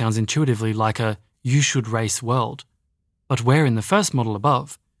think sounds intuitively like a you should race world, but where in the first model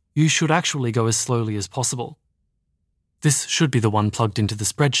above, you should actually go as slowly as possible. This should be the one plugged into the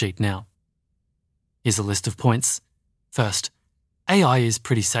spreadsheet now. Here's a list of points. First, AI is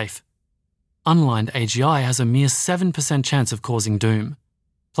pretty safe. Unaligned AGI has a mere 7% chance of causing doom,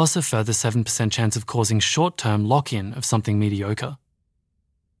 plus a further 7% chance of causing short-term lock-in of something mediocre.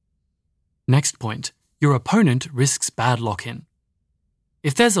 Next point, your opponent risks bad lock-in.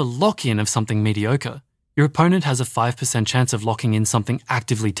 If there's a lock-in of something mediocre, your opponent has a 5% chance of locking in something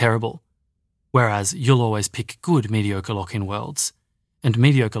actively terrible, whereas you'll always pick good mediocre lock-in worlds, and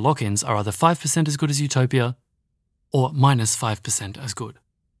mediocre lock-ins are either 5% as good as Utopia or minus 5% as good.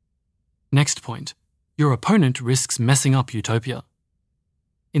 Next point, your opponent risks messing up Utopia.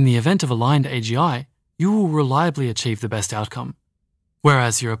 In the event of aligned AGI, you will reliably achieve the best outcome,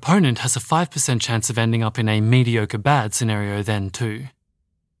 whereas your opponent has a 5% chance of ending up in a mediocre bad scenario then too.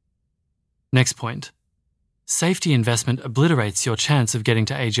 Next point, safety investment obliterates your chance of getting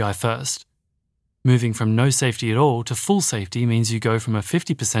to AGI first. Moving from no safety at all to full safety means you go from a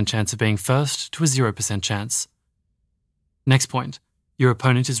 50% chance of being first to a 0% chance. Next point, your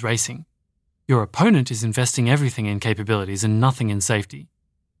opponent is racing. Your opponent is investing everything in capabilities and nothing in safety.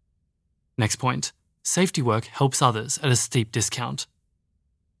 Next point, safety work helps others at a steep discount.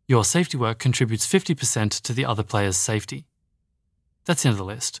 Your safety work contributes 50% to the other player's safety. That's the end of the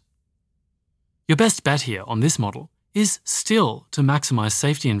list. Your best bet here on this model is still to maximize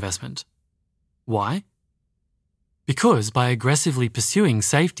safety investment. Why? Because by aggressively pursuing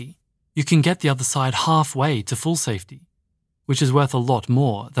safety, you can get the other side halfway to full safety, which is worth a lot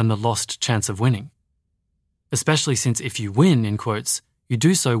more than the lost chance of winning. Especially since if you win, in quotes, you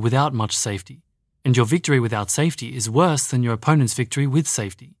do so without much safety, and your victory without safety is worse than your opponent's victory with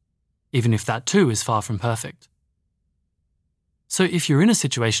safety, even if that too is far from perfect. So if you're in a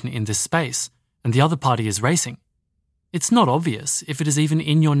situation in this space, and the other party is racing, it's not obvious if it is even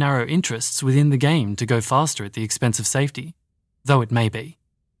in your narrow interests within the game to go faster at the expense of safety, though it may be.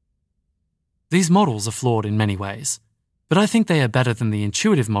 These models are flawed in many ways, but I think they are better than the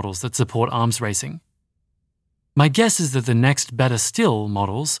intuitive models that support arms racing. My guess is that the next better still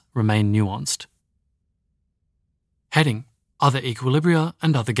models remain nuanced. Heading: Other equilibria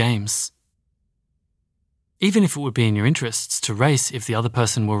and other games. even if it would be in your interests to race if the other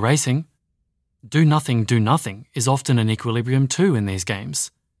person were racing. Do nothing is often an equilibrium too in these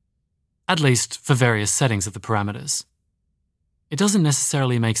games, at least for various settings of the parameters. It doesn't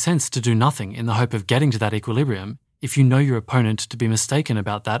necessarily make sense to do nothing in the hope of getting to that equilibrium if you know your opponent to be mistaken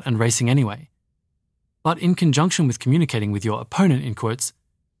about that and racing anyway. But in conjunction with communicating with your opponent, in quotes,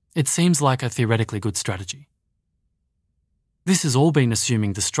 it seems like a theoretically good strategy. This has all been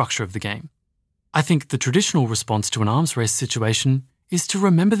assuming the structure of the game. I think the traditional response to an arms race situation is to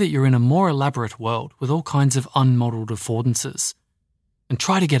remember that you're in a more elaborate world with all kinds of unmodelled affordances, and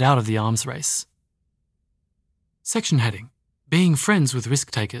try to get out of the arms race. Section heading: Being friends with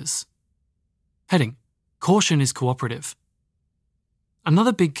risk takers. Heading: Caution is cooperative.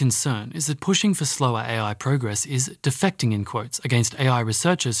 Another big concern is that pushing for slower AI progress is defecting, in quotes, against AI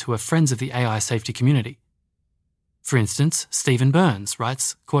researchers who are friends of the AI safety community. For instance, Stephen Burns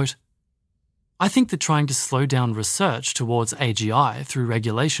writes, quote, "I think that trying to slow down research towards AGI through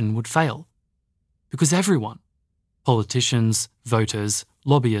regulation would fail. Because everyone, politicians, voters,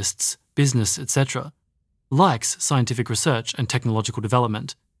 lobbyists, business, etc., likes scientific research and technological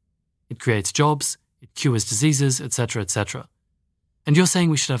development. It creates jobs, it cures diseases, etc., etc. And you're saying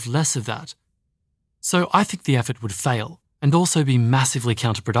we should have less of that. So I think the effort would fail and also be massively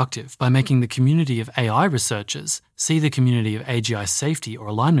counterproductive by making the community of AI researchers see the community of AGI safety or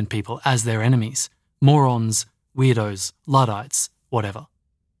alignment people as their enemies, morons, weirdos, Luddites, whatever."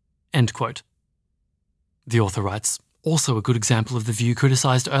 End quote. The author writes, also a good example of the view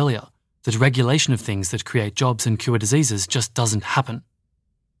criticised earlier, that regulation of things that create jobs and cure diseases just doesn't happen.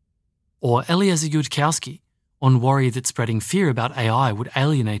 Or Eliezer Yudkowsky, on worry that spreading fear about AI would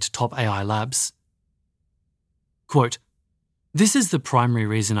alienate top AI labs. Quote, "This is the primary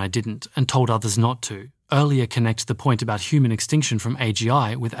reason I didn't, and told others not to, earlier connect the point about human extinction from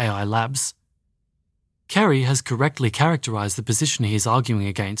AGI with AI labs. Kerry has correctly characterised the position he is arguing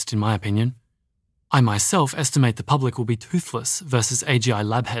against, in my opinion. I myself estimate the public will be toothless versus AGI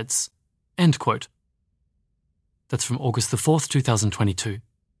lab heads." End quote. That's from August the 4th, 2022.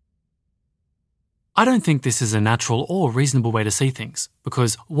 I don't think this is a natural or reasonable way to see things,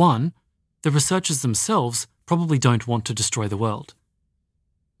 because 1, the researchers themselves probably don't want to destroy the world.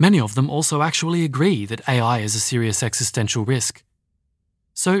 Many of them also actually agree that AI is a serious existential risk.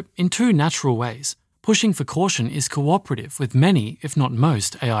 So, in 2 natural ways, pushing for caution is cooperative with many, if not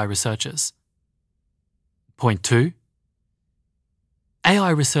most, AI researchers. Point 2. AI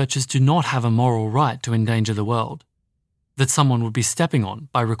researchers do not have a moral right to endanger the world that someone would be stepping on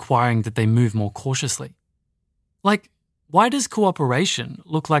by requiring that they move more cautiously. Like, why does cooperation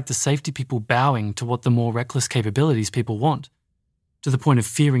look like the safety people bowing to what the more reckless capabilities people want, to the point of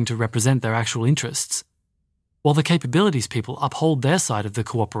fearing to represent their actual interests, while the capabilities people uphold their side of the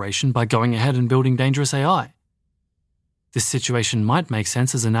cooperation by going ahead and building dangerous AI? This situation might make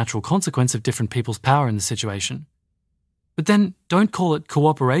sense as a natural consequence of different people's power in the situation. But then don't call it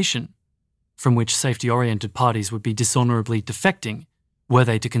cooperation, from which safety-oriented parties would be dishonourably defecting were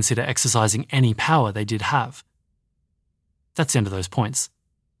they to consider exercising any power they did have. That's the end of those points.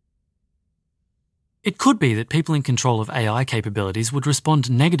 It could be that people in control of AI capabilities would respond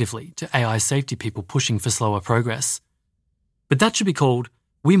negatively to AI safety people pushing for slower progress. But that should be called,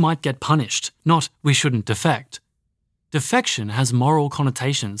 "we might get punished," not "we shouldn't defect." Defection has moral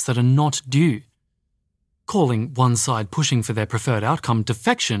connotations that are not due. Calling one side pushing for their preferred outcome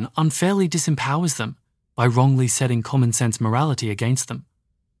defection unfairly disempowers them by wrongly setting common sense morality against them.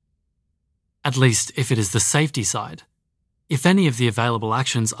 At least if it is the safety side. If any of the available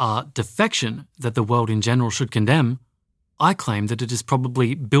actions are defection that the world in general should condemn, I claim that it is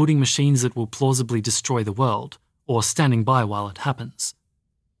probably building machines that will plausibly destroy the world, or standing by while it happens.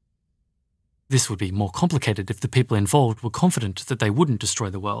 This would be more complicated if the people involved were confident that they wouldn't destroy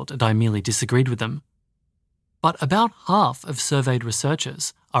the world and I merely disagreed with them. But about half of surveyed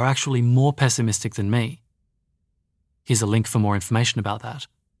researchers are actually more pessimistic than me. Here's a link for more information about that.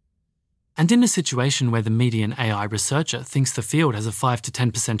 And in a situation where the median AI researcher thinks the field has a 5 to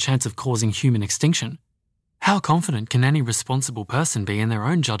 10% chance of causing human extinction, how confident can any responsible person be in their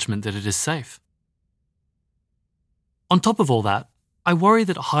own judgment that it is safe? On top of all that, I worry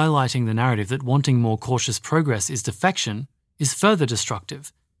that highlighting the narrative that wanting more cautious progress is defection is further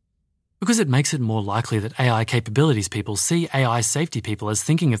destructive, because it makes it more likely that AI capabilities people see AI safety people as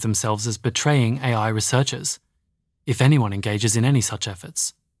thinking of themselves as betraying AI researchers, if anyone engages in any such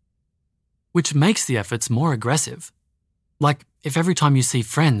efforts. Which makes the efforts more aggressive. Like, if every time you see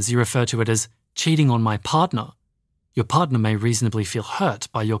friends you refer to it as cheating on my partner, your partner may reasonably feel hurt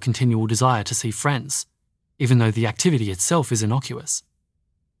by your continual desire to see friends, even though the activity itself is innocuous.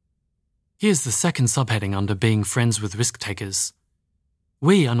 Here's the second subheading under being friends with risk takers.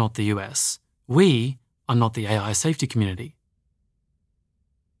 We are not the US. We are not the AI safety community.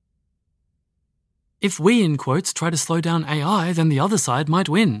 If we, in quotes, try to slow down AI, then the other side might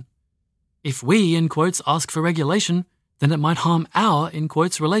win. If we, in quotes, ask for regulation, then it might harm our, in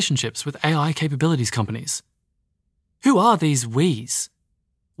quotes, relationships with AI capabilities companies. Who are these we's?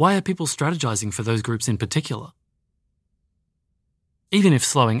 Why are people strategizing for those groups in particular? Even if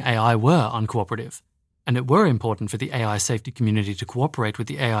slowing AI were uncooperative, and it were important for the AI safety community to cooperate with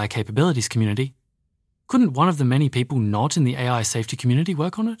the AI capabilities community, couldn't one of the many people not in the AI safety community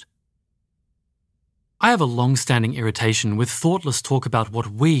work on it? I have a long-standing irritation with thoughtless talk about what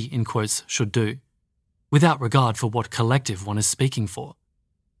we, in quotes, should do, without regard for what collective one is speaking for.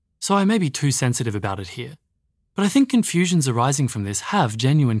 So I may be too sensitive about it here, but I think confusions arising from this have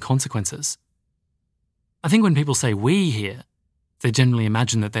genuine consequences. I think when people say we here, they generally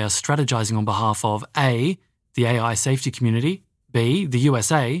imagine that they are strategizing on behalf of A, the AI safety community, B, the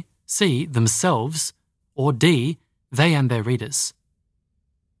USA, C, themselves, or D, they and their readers.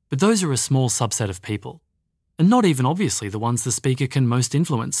 But those are a small subset of people, and not even obviously the ones the speaker can most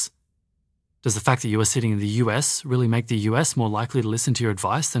influence. Does the fact that you are sitting in the US really make the US more likely to listen to your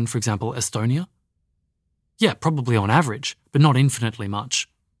advice than, for example, Estonia? Yeah, probably on average, but not infinitely much.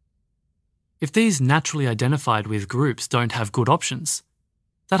 If these naturally identified with groups don't have good options,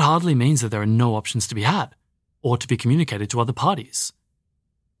 that hardly means that there are no options to be had, or to be communicated to other parties.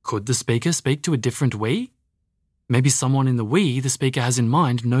 Could the speaker speak to a different we? Maybe someone in the we the speaker has in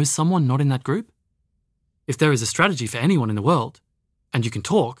mind knows someone not in that group? If there is a strategy for anyone in the world, and you can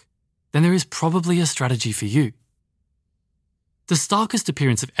talk, then there is probably a strategy for you. The starkest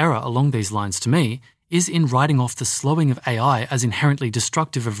appearance of error along these lines to me is in writing off the slowing of AI as inherently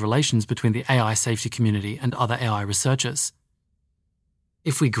destructive of relations between the AI safety community and other AI researchers.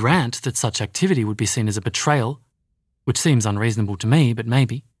 If we grant that such activity would be seen as a betrayal, which seems unreasonable to me, but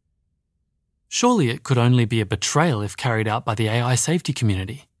maybe, surely it could only be a betrayal if carried out by the AI safety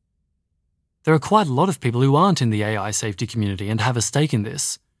community. There are quite a lot of people who aren't in the AI safety community and have a stake in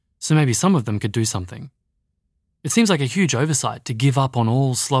this, so maybe some of them could do something. It seems like a huge oversight to give up on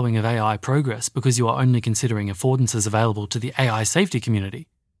all slowing of AI progress because you are only considering affordances available to the AI safety community.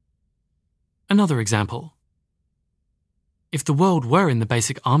 Another example. If the world were in the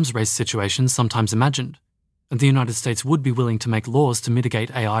basic arms race situation sometimes imagined, and the United States would be willing to make laws to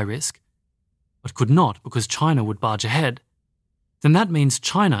mitigate AI risk, but could not because China would barge ahead, then that means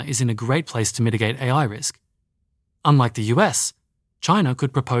China is in a great place to mitigate AI risk. Unlike the US, China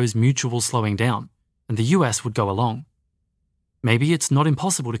could propose mutual slowing down, and the US would go along. Maybe it's not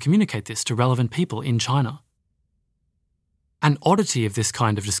impossible to communicate this to relevant people in China. An oddity of this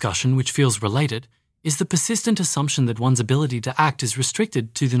kind of discussion, which feels related, is the persistent assumption that one's ability to act is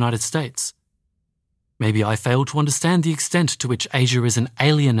restricted to the United States. Maybe I fail to understand the extent to which Asia is an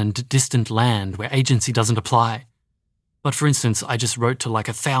alien and distant land where agency doesn't apply. But for instance, I just wrote to like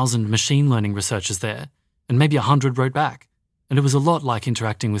 1,000 machine learning researchers there, and maybe 100 wrote back, and it was a lot like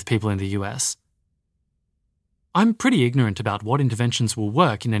interacting with people in the US. I'm pretty ignorant about what interventions will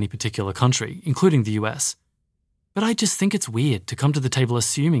work in any particular country, including the US, but I just think it's weird to come to the table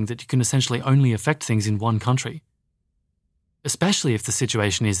assuming that you can essentially only affect things in one country. Especially if the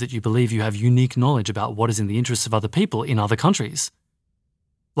situation is that you believe you have unique knowledge about what is in the interests of other people in other countries.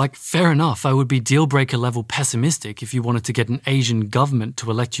 Like, fair enough, I would be deal-breaker level pessimistic if you wanted to get an Asian government to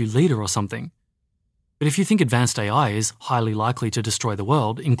elect you leader or something. But if you think advanced AI is highly likely to destroy the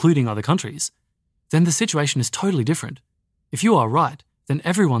world, including other countries, then the situation is totally different. If you are right, then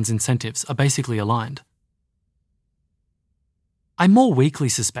everyone's incentives are basically aligned. I more weakly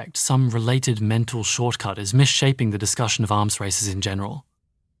suspect some related mental shortcut is misshaping the discussion of arms races in general.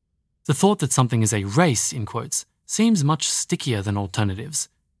 The thought that something is a race, in quotes, seems much stickier than alternatives,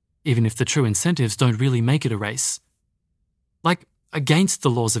 even if the true incentives don't really make it a race. Like, against the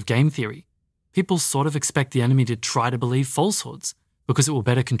laws of game theory, people sort of expect the enemy to try to believe falsehoods because it will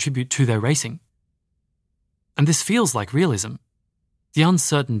better contribute to their racing. And this feels like realism. The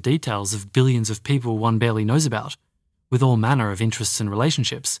uncertain details of billions of people one barely knows about, with all manner of interests and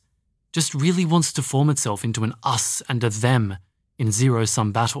relationships, just really wants to form itself into an us and a them in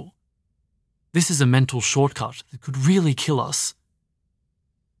zero-sum battle. This is a mental shortcut that could really kill us.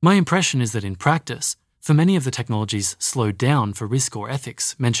 My impression is that in practice, for many of the technologies slowed down for risk or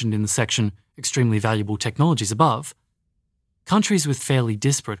ethics mentioned in the section Extremely Valuable Technologies above, countries with fairly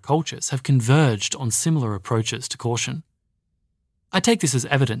disparate cultures have converged on similar approaches to caution. I take this as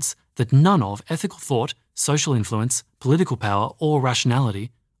evidence that none of ethical thought, social influence, political power, or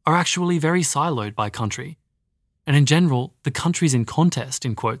rationality are actually very siloed by country, and in general, the countries in contest,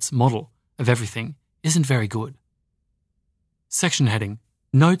 in quotes, model of everything isn't very good. Section heading,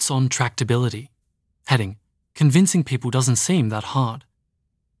 Notes on Tractability. Heading, Convincing people doesn't seem that hard.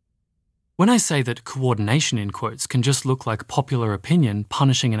 When I say that coordination in quotes can just look like popular opinion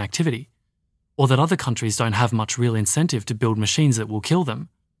punishing an activity, or that other countries don't have much real incentive to build machines that will kill them,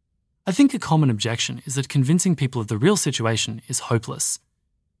 I think a common objection is that convincing people of the real situation is hopeless.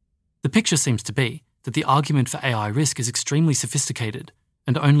 The picture seems to be that the argument for AI risk is extremely sophisticated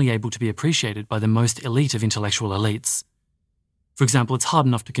and only able to be appreciated by the most elite of intellectual elites. For example, it's hard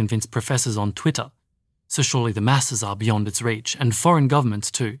enough to convince professors on Twitter, so surely the masses are beyond its reach, and foreign governments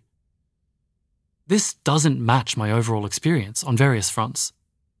too. This doesn't match my overall experience on various fronts.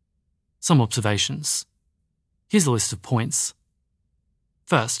 Some observations. Here's a list of points.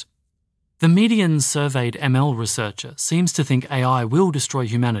 First, the median surveyed ML researcher seems to think AI will destroy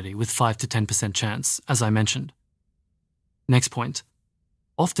humanity with 5 to 10% chance, as I mentioned. Next point.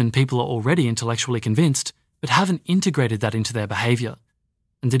 Often people are already intellectually convinced, but haven't integrated that into their behaviour,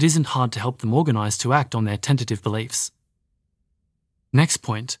 and it isn't hard to help them organise to act on their tentative beliefs. Next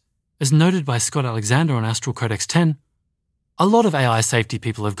point. As noted by Scott Alexander on Astral Codex 10, a lot of AI safety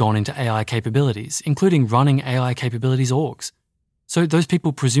people have gone into AI capabilities, including running AI capabilities orgs. So those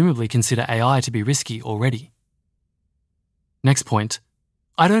people presumably consider AI to be risky already. Next point.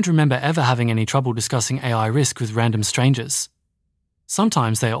 I don't remember ever having any trouble discussing AI risk with random strangers.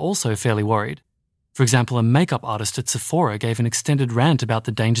 Sometimes they are also fairly worried. For example, a makeup artist at Sephora gave an extended rant about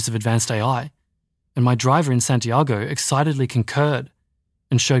the dangers of advanced AI, and my driver in Santiago excitedly concurred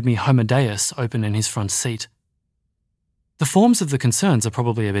and showed me Homo Deus open in his front seat. The forms of the concerns are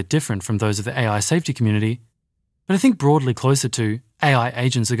probably a bit different from those of the AI safety community, but I think broadly closer to AI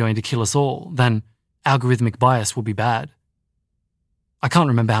agents are going to kill us all than algorithmic bias will be bad. I can't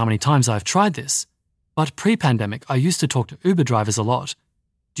remember how many times I've tried this, but pre-pandemic I used to talk to Uber drivers a lot,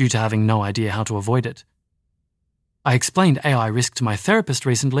 due to having no idea how to avoid it. I explained AI risk to my therapist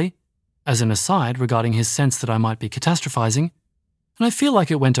recently, as an aside regarding his sense that I might be catastrophizing, and I feel like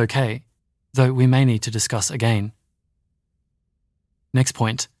it went okay, though we may need to discuss again. Next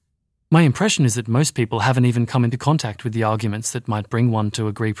point. My impression is that most people haven't even come into contact with the arguments that might bring one to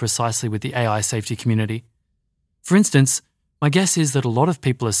agree precisely with the AI safety community. For instance, my guess is that a lot of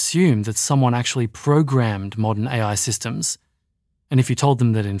people assume that someone actually programmed modern AI systems, and if you told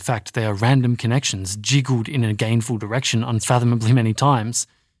them that in fact they are random connections jiggled in a gainful direction unfathomably many times,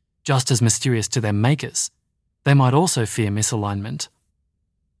 just as mysterious to their makers, they might also fear misalignment.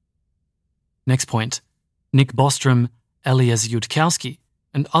 Next point. Nick Bostrom, Eliezer Yudkowsky,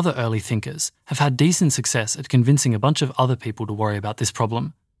 and other early thinkers have had decent success at convincing a bunch of other people to worry about this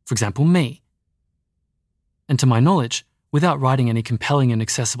problem, for example me. And to my knowledge, without writing any compelling and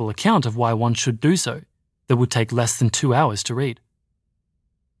accessible account of why one should do so, that would take less than 2 hours to read.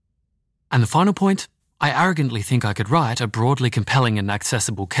 And the final point, I arrogantly think I could write a broadly compelling and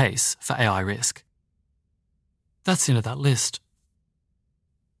accessible case for AI risk. That's the end of that list.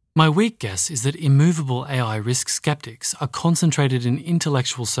 My weak guess is that immovable AI risk skeptics are concentrated in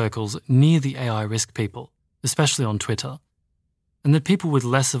intellectual circles near the AI risk people, especially on Twitter, and that people with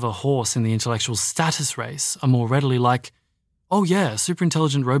less of a horse in the intellectual status race are more readily like, oh yeah,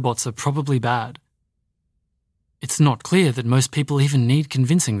 superintelligent robots are probably bad. It's not clear that most people even need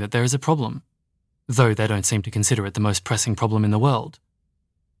convincing that there is a problem, though they don't seem to consider it the most pressing problem in the world.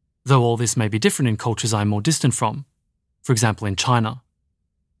 Though all this may be different in cultures I'm more distant from, for example in China.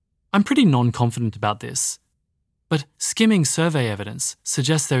 I'm pretty non-confident about this, but skimming survey evidence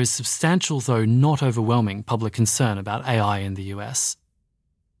suggests there is substantial though not overwhelming public concern about AI in the US.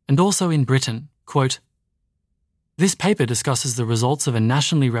 And also in Britain, quote, this paper discusses the results of a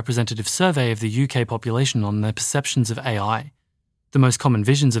nationally representative survey of the UK population on their perceptions of AI. The most common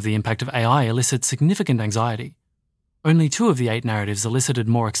visions of the impact of AI elicit significant anxiety. Only 2 of the 8 narratives elicited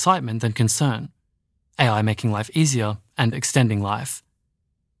more excitement than concern: AI making life easier and extending life.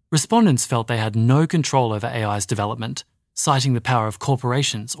 Respondents felt they had no control over AI's development, citing the power of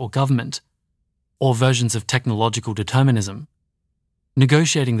corporations or government, or versions of technological determinism.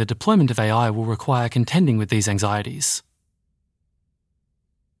 Negotiating the deployment of AI will require contending with these anxieties.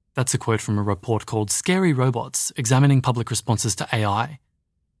 That's a quote from a report called Scary Robots: Examining Public Responses to AI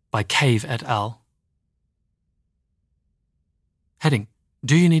by Cave et al. Heading: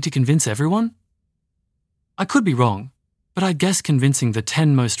 Do you need to convince everyone? I could be wrong, but I guess convincing the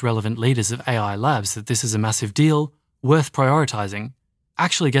 10 most relevant leaders of AI labs that this is a massive deal, worth prioritizing,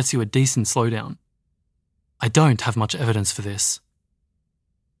 actually gets you a decent slowdown. I don't have much evidence for this.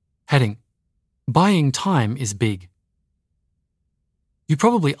 Heading: Buying time is big. You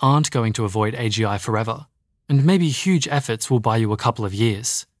probably aren't going to avoid AGI forever, and maybe huge efforts will buy you a couple of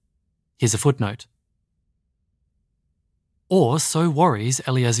years. Here's a footnote. Or so worries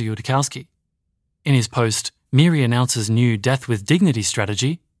Eliezer Yudkowsky. In his post, Miri announces new Death with Dignity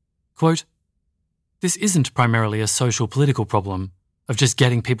strategy, quote, "This isn't primarily a social political problem of just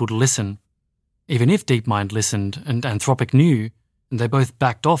getting people to listen. Even if DeepMind listened and Anthropic knew, and they both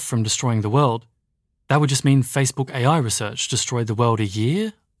backed off from destroying the world, that would just mean Facebook AI research destroyed the world a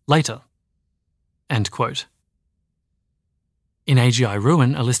year later." End quote. In AGI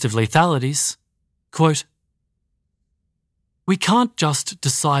Ruin, a list of lethalities, quote, "We can't just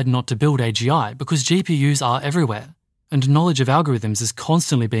decide not to build AGI because GPUs are everywhere, and knowledge of algorithms is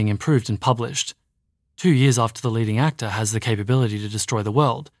constantly being improved and published. 2 years after the leading actor has the capability to destroy the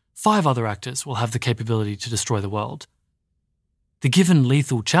world, 5 other actors will have the capability to destroy the world. The given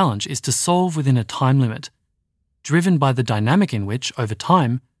lethal challenge is to solve within a time limit, driven by the dynamic in which, over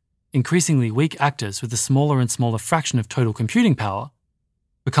time, increasingly weak actors with a smaller and smaller fraction of total computing power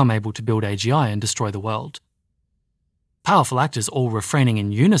become able to build AGI and destroy the world. Powerful actors all refraining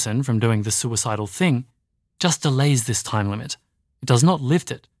in unison from doing the suicidal thing just delays this time limit. It does not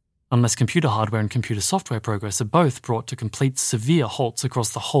lift it, unless computer hardware and computer software progress are both brought to complete severe halts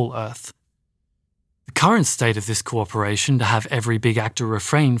across the whole Earth. The current state of this cooperation to have every big actor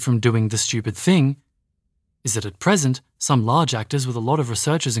refrain from doing the stupid thing is that at present, some large actors with a lot of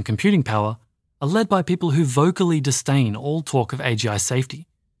researchers and computing power are led by people who vocally disdain all talk of AGI safety,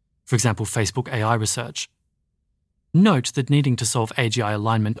 for example Facebook AI research. Note that needing to solve AGI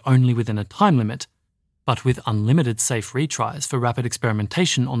alignment only within a time limit, but with unlimited safe retries for rapid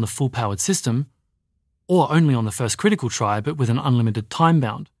experimentation on the full-powered system, or only on the first critical try but with an unlimited time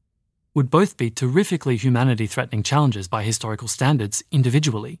bound, would both be terrifically humanity-threatening challenges by historical standards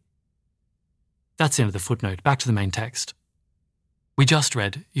individually. That's the end of the footnote. Back to the main text. We just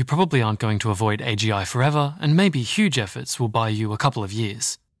read, you probably aren't going to avoid AGI forever, and maybe huge efforts will buy you a couple of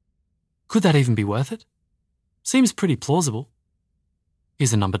years. Could that even be worth it? Seems pretty plausible.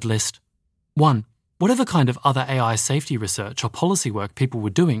 Here's a numbered list. 1. Whatever kind of other AI safety research or policy work people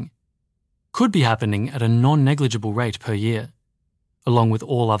were doing could be happening at a non-negligible rate per year, along with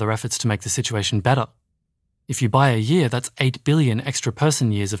all other efforts to make the situation better. If you buy a year, that's 8 billion extra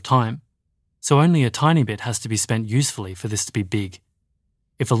person years of time, so only a tiny bit has to be spent usefully for this to be big.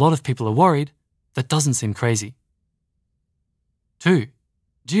 If a lot of people are worried, that doesn't seem crazy. 2.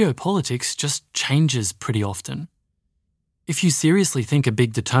 Geopolitics just changes pretty often. If you seriously think a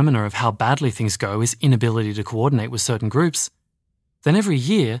big determiner of how badly things go is inability to coordinate with certain groups, then every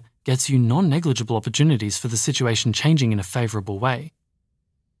year gets you non-negligible opportunities for the situation changing in a favourable way.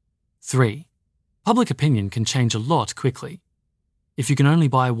 3. Public opinion can change a lot quickly. If you can only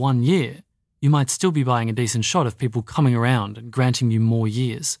buy 1 year, you might still be buying a decent shot of people coming around and granting you more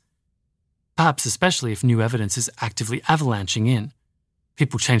years. Perhaps especially if new evidence is actively avalanching in.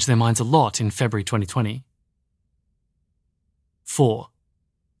 People change their minds a lot in February 2020. 4.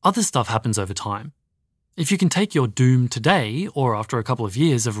 Other stuff happens over time. If you can take your doom today or after a couple of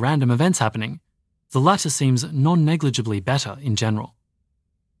years of random events happening, the latter seems non-negligibly better in general.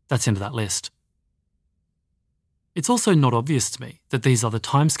 That's into that list. It's also not obvious to me that these are the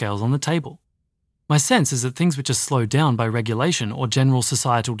timescales on the table. My sense is that things which are slowed down by regulation or general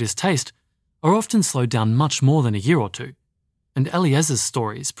societal distaste are often slowed down much more than a year or two, and Eliezer's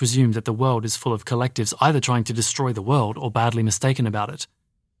stories presume that the world is full of collectives either trying to destroy the world or badly mistaken about it,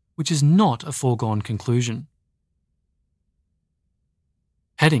 which is not a foregone conclusion.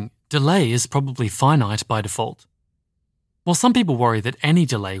 Heading: Delay is probably finite by default. While some people worry that any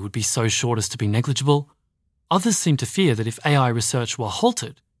delay would be so short as to be negligible, others seem to fear that if AI research were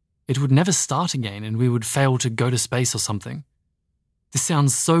halted, it would never start again and we would fail to go to space or something. This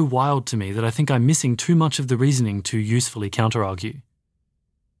sounds so wild to me that I think I'm missing too much of the reasoning to usefully counter-argue.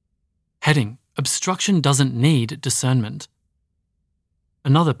 Heading: Obstruction doesn't need discernment.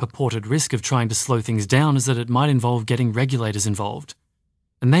 Another purported risk of trying to slow things down is that it might involve getting regulators involved,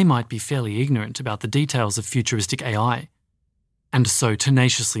 and they might be fairly ignorant about the details of futuristic AI, and so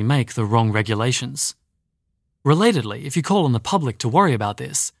tenaciously make the wrong regulations. Relatedly, if you call on the public to worry about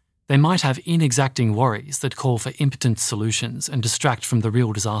this, they might have inexacting worries that call for impotent solutions and distract from the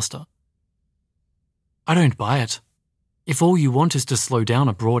real disaster. I don't buy it. If all you want is to slow down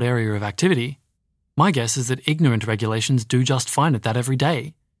a broad area of activity, my guess is that ignorant regulations do just fine at that every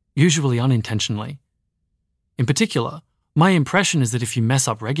day, usually unintentionally. In particular, my impression is that if you mess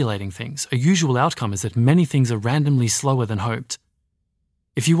up regulating things, a usual outcome is that many things are randomly slower than hoped.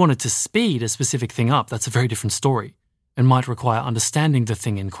 If you wanted to speed a specific thing up, that's a very different story, and might require understanding the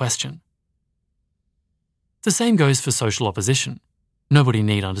thing in question. The same goes for social opposition. Nobody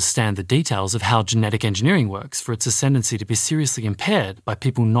need understand the details of how genetic engineering works for its ascendancy to be seriously impaired by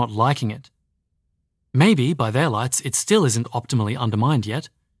people not liking it. Maybe, by their lights, it still isn't optimally undermined yet,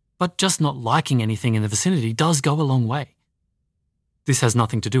 but just not liking anything in the vicinity does go a long way. This has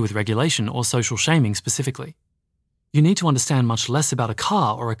nothing to do with regulation or social shaming specifically. You need to understand much less about a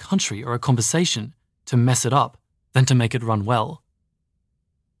car or a country or a conversation to mess it up than to make it run well.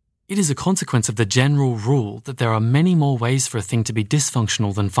 It is a consequence of the general rule that there are many more ways for a thing to be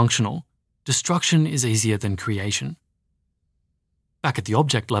dysfunctional than functional. Destruction is easier than creation. Back at the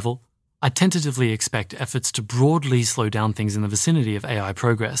object level, I tentatively expect efforts to broadly slow down things in the vicinity of AI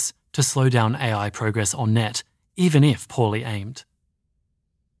progress to slow down AI progress on net, even if poorly aimed.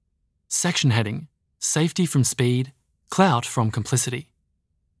 Section heading: Safety from speed, clout from complicity.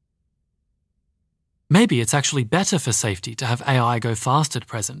 Maybe it's actually better for safety to have AI go fast at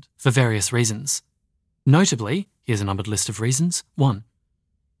present, for various reasons. Notably, here's a numbered list of reasons. 1.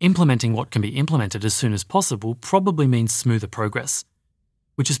 Implementing what can be implemented as soon as possible probably means smoother progress,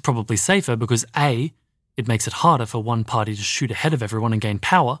 which is probably safer because A, it makes it harder for one party to shoot ahead of everyone and gain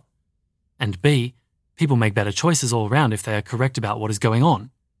power, and B, people make better choices all around if they are correct about what is going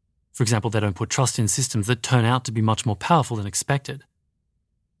on. For example, they don't put trust in systems that turn out to be much more powerful than expected.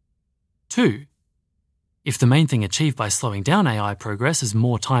 2. If the main thing achieved by slowing down AI progress is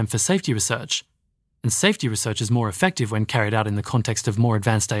more time for safety research, and safety research is more effective when carried out in the context of more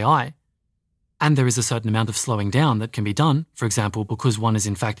advanced AI, and there is a certain amount of slowing down that can be done, for example, because one is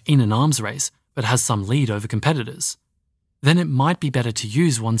in fact in an arms race but has some lead over competitors, then it might be better to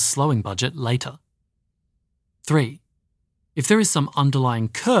use one's slowing budget later. 3. If there is some underlying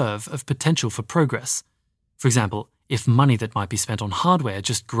curve of potential for progress, for example, if money that might be spent on hardware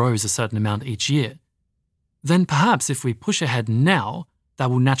just grows a certain amount each year, then perhaps if we push ahead now, that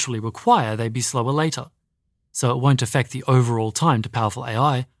will naturally require they be slower later. So it won't affect the overall time to powerful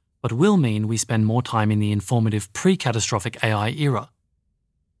AI, but will mean we spend more time in the informative pre-catastrophic AI era.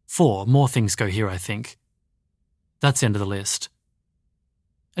 4. More things go here, I think. That's the end of the list.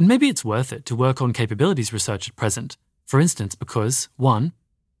 And maybe it's worth it to work on capabilities research at present, for instance because, 1.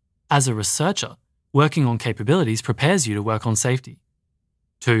 As a researcher, working on capabilities prepares you to work on safety.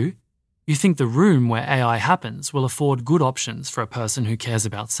 2. You think the room where AI happens will afford good options for a person who cares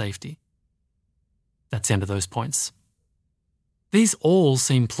about safety. That's the end of those points. These all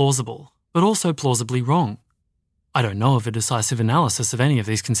seem plausible, but also plausibly wrong. I don't know of a decisive analysis of any of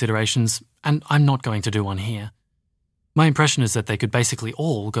these considerations, and I'm not going to do one here. My impression is that they could basically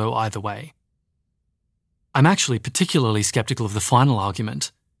all go either way. I'm actually particularly skeptical of the final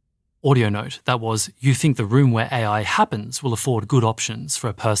argument. Audio note, that was, you think the room where AI happens will afford good options for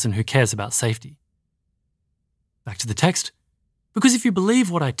a person who cares about safety. Back to the text. Because if you believe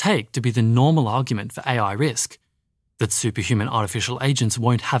what I take to be the normal argument for AI risk, that superhuman artificial agents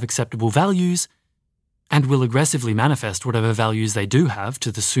won't have acceptable values and will aggressively manifest whatever values they do have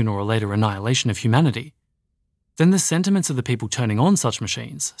to the sooner or later annihilation of humanity, then the sentiments of the people turning on such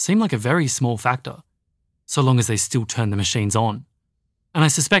machines seem like a very small factor, so long as they still turn the machines on. And I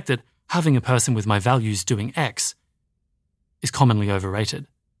suspect that having a person with my values doing X is commonly overrated.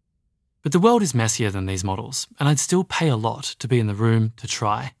 But the world is messier than these models, and I'd still pay a lot to be in the room to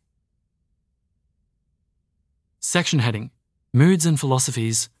try. Section heading: Moods and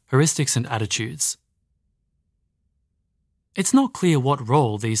Philosophies, Heuristics and Attitudes. It's not clear what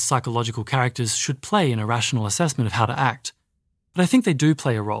role these psychological characters should play in a rational assessment of how to act, but I think they do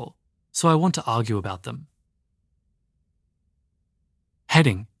play a role, so I want to argue about them.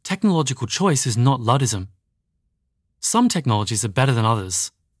 Heading: Technological choice is not Luddism. Some technologies are better than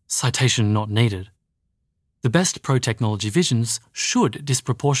others. Citation not needed. The best pro-technology visions should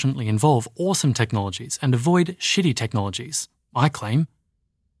disproportionately involve awesome technologies and avoid shitty technologies, I claim.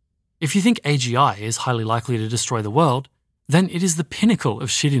 If you think AGI is highly likely to destroy the world, then it is the pinnacle of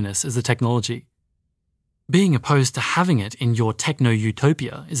shittiness as a technology. Being opposed to having it in your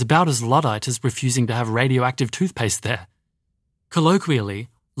techno-utopia is about as Luddite as refusing to have radioactive toothpaste there. Colloquially,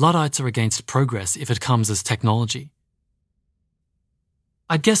 Luddites are against progress if it comes as technology.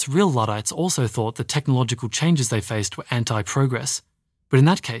 I'd guess real Luddites also thought the technological changes they faced were anti-progress, but in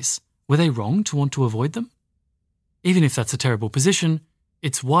that case, were they wrong to want to avoid them? Even if that's a terrible position,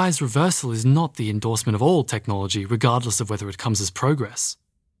 its wise reversal is not the endorsement of all technology, regardless of whether it comes as progress.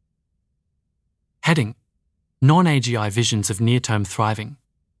 Heading: Non-AGI visions of near-term thriving.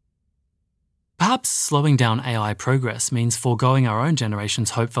 Perhaps slowing down AI progress means foregoing our own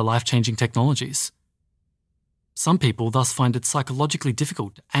generation's hope for life-changing technologies. Some people thus find it psychologically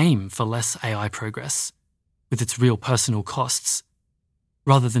difficult to aim for less AI progress, with its real personal costs,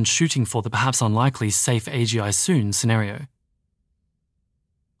 rather than shooting for the perhaps unlikely safe AGI soon scenario.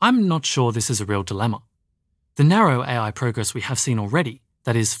 I'm not sure this is a real dilemma. The narrow AI progress we have seen already,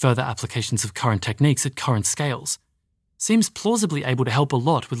 that is, further applications of current techniques at current scales, seems plausibly able to help a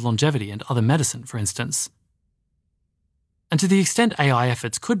lot with longevity and other medicine, for instance. And to the extent AI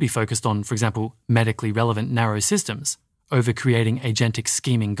efforts could be focused on, for example, medically relevant narrow systems, over creating agentic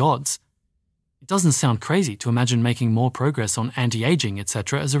scheming gods, it doesn't sound crazy to imagine making more progress on anti-aging,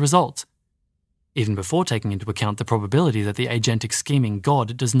 etc. as a result, even before taking into account the probability that the agentic scheming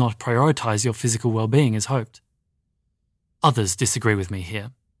god does not prioritize your physical well-being as hoped. Others disagree with me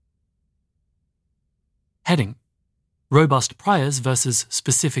here. Heading: Robust priors versus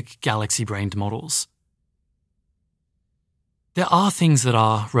specific galaxy-brained models. There are things that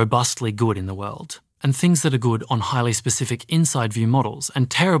are robustly good in the world, and things that are good on highly specific inside-view models, and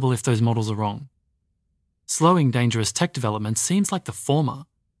terrible if those models are wrong. Slowing dangerous tech development seems like the former,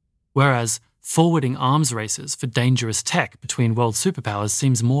 whereas forwarding arms races for dangerous tech between world superpowers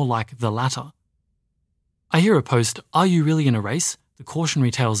seems more like the latter. I hear a post, "Are You Really in a Race? The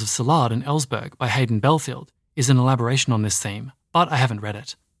Cautionary Tales of Szilard and Ellsberg" by Hayden Belfield is an elaboration on this theme, but I haven't read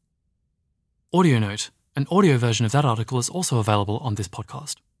it. Audio note: an audio version of that article is also available on this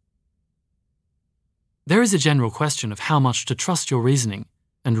podcast. There is a general question of how much to trust your reasoning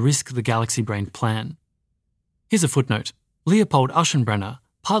and risk the galaxy-brained plan. Here's a footnote. Leopold Aschenbrenner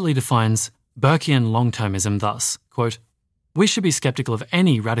partly defines Burkean long-termism thus, quote, "We should be skeptical of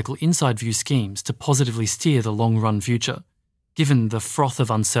any radical inside-view schemes to positively steer the long-run future, given the froth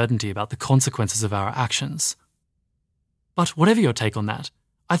of uncertainty about the consequences of our actions." But whatever your take on that,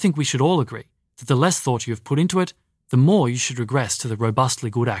 I think we should all agree that the less thought you have put into it, the more you should regress to the robustly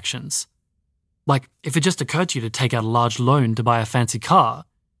good actions. Like, if it just occurred to you to take out a large loan to buy a fancy car,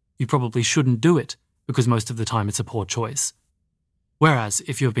 you probably shouldn't do it, because most of the time it's a poor choice. Whereas,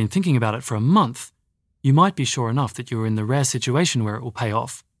 if you have been thinking about it for a month, you might be sure enough that you are in the rare situation where it will pay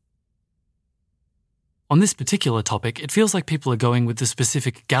off. On this particular topic, it feels like people are going with the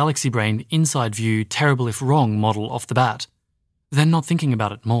specific galaxy-brained, inside-view, terrible if wrong model off the bat, then not thinking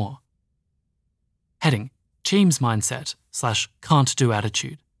about it more. Heading: Cheem's mindset / can't-do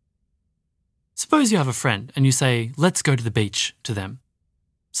attitude. Suppose you have a friend and you say, "Let's go to the beach," to them.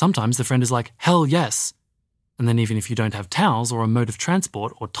 Sometimes the friend is like, "Hell yes." And then even if you don't have towels or a mode of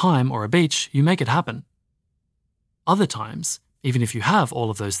transport or time or a beach, you make it happen. Other times, even if you have all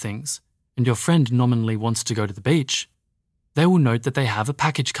of those things, and your friend nominally wants to go to the beach, they will note that they have a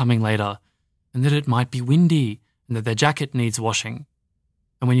package coming later, and that it might be windy, and that their jacket needs washing.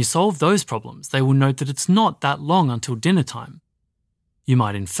 And when you solve those problems, they will note that it's not that long until dinner time. You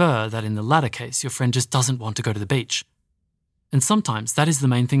might infer that in the latter case, your friend just doesn't want to go to the beach. And sometimes that is the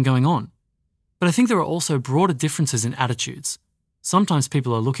main thing going on. But I think there are also broader differences in attitudes. Sometimes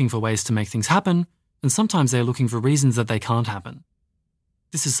people are looking for ways to make things happen, and sometimes they're looking for reasons that they can't happen.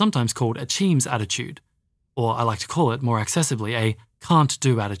 This is sometimes called a Cheem's attitude, or I like to call it more accessibly a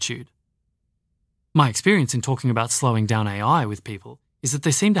can't-do attitude. My experience in talking about slowing down AI with people is that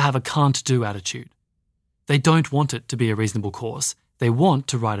they seem to have a can't-do attitude. They don't want it to be a reasonable course, they want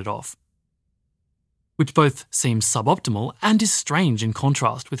to write it off. Which both seems suboptimal and is strange in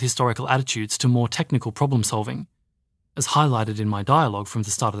contrast with historical attitudes to more technical problem solving, as highlighted in my dialogue from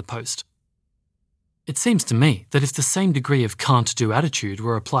the start of the post. It seems to me that if the same degree of can't-do attitude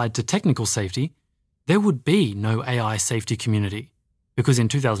were applied to technical safety, there would be no AI safety community, because in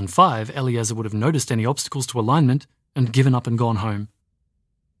 2005 Eliezer would have noticed any obstacles to alignment and given up and gone home.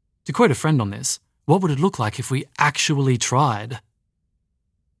 To quote a friend on this, what would it look like if we actually tried?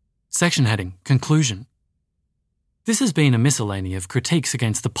 Section heading: Conclusion. This has been a miscellany of critiques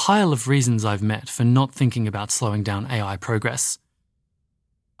against the pile of reasons I've met for not thinking about slowing down AI progress.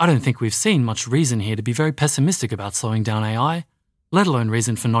 I don't think we've seen much reason here to be very pessimistic about slowing down AI, let alone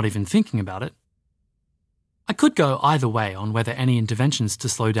reason for not even thinking about it. I could go either way on whether any interventions to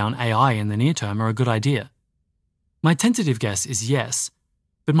slow down AI in the near term are a good idea. My tentative guess is yes,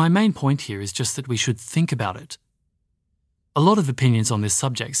 but my main point here is just that we should think about it. A lot of opinions on this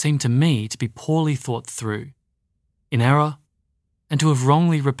subject seem to me to be poorly thought through, in error, and to have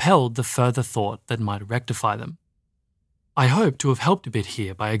wrongly repelled the further thought that might rectify them. I hope to have helped a bit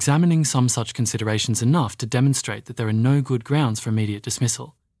here by examining some such considerations enough to demonstrate that there are no good grounds for immediate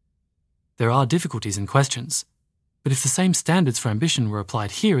dismissal. There are difficulties and questions, but if the same standards for ambition were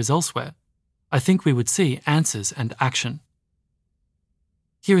applied here as elsewhere, I think we would see answers and action.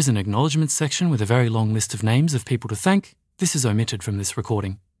 Here is an acknowledgements section with a very long list of names of people to thank. This is omitted from this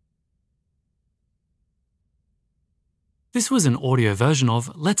recording. This was an audio version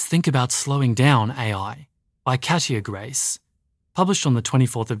of Let's Think About Slowing Down AI by Katia Grace, published on the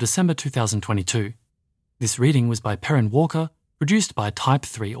 24th of December 2022. This reading was by Perrin Walker Produced by Type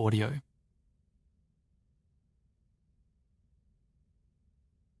 3 Audio.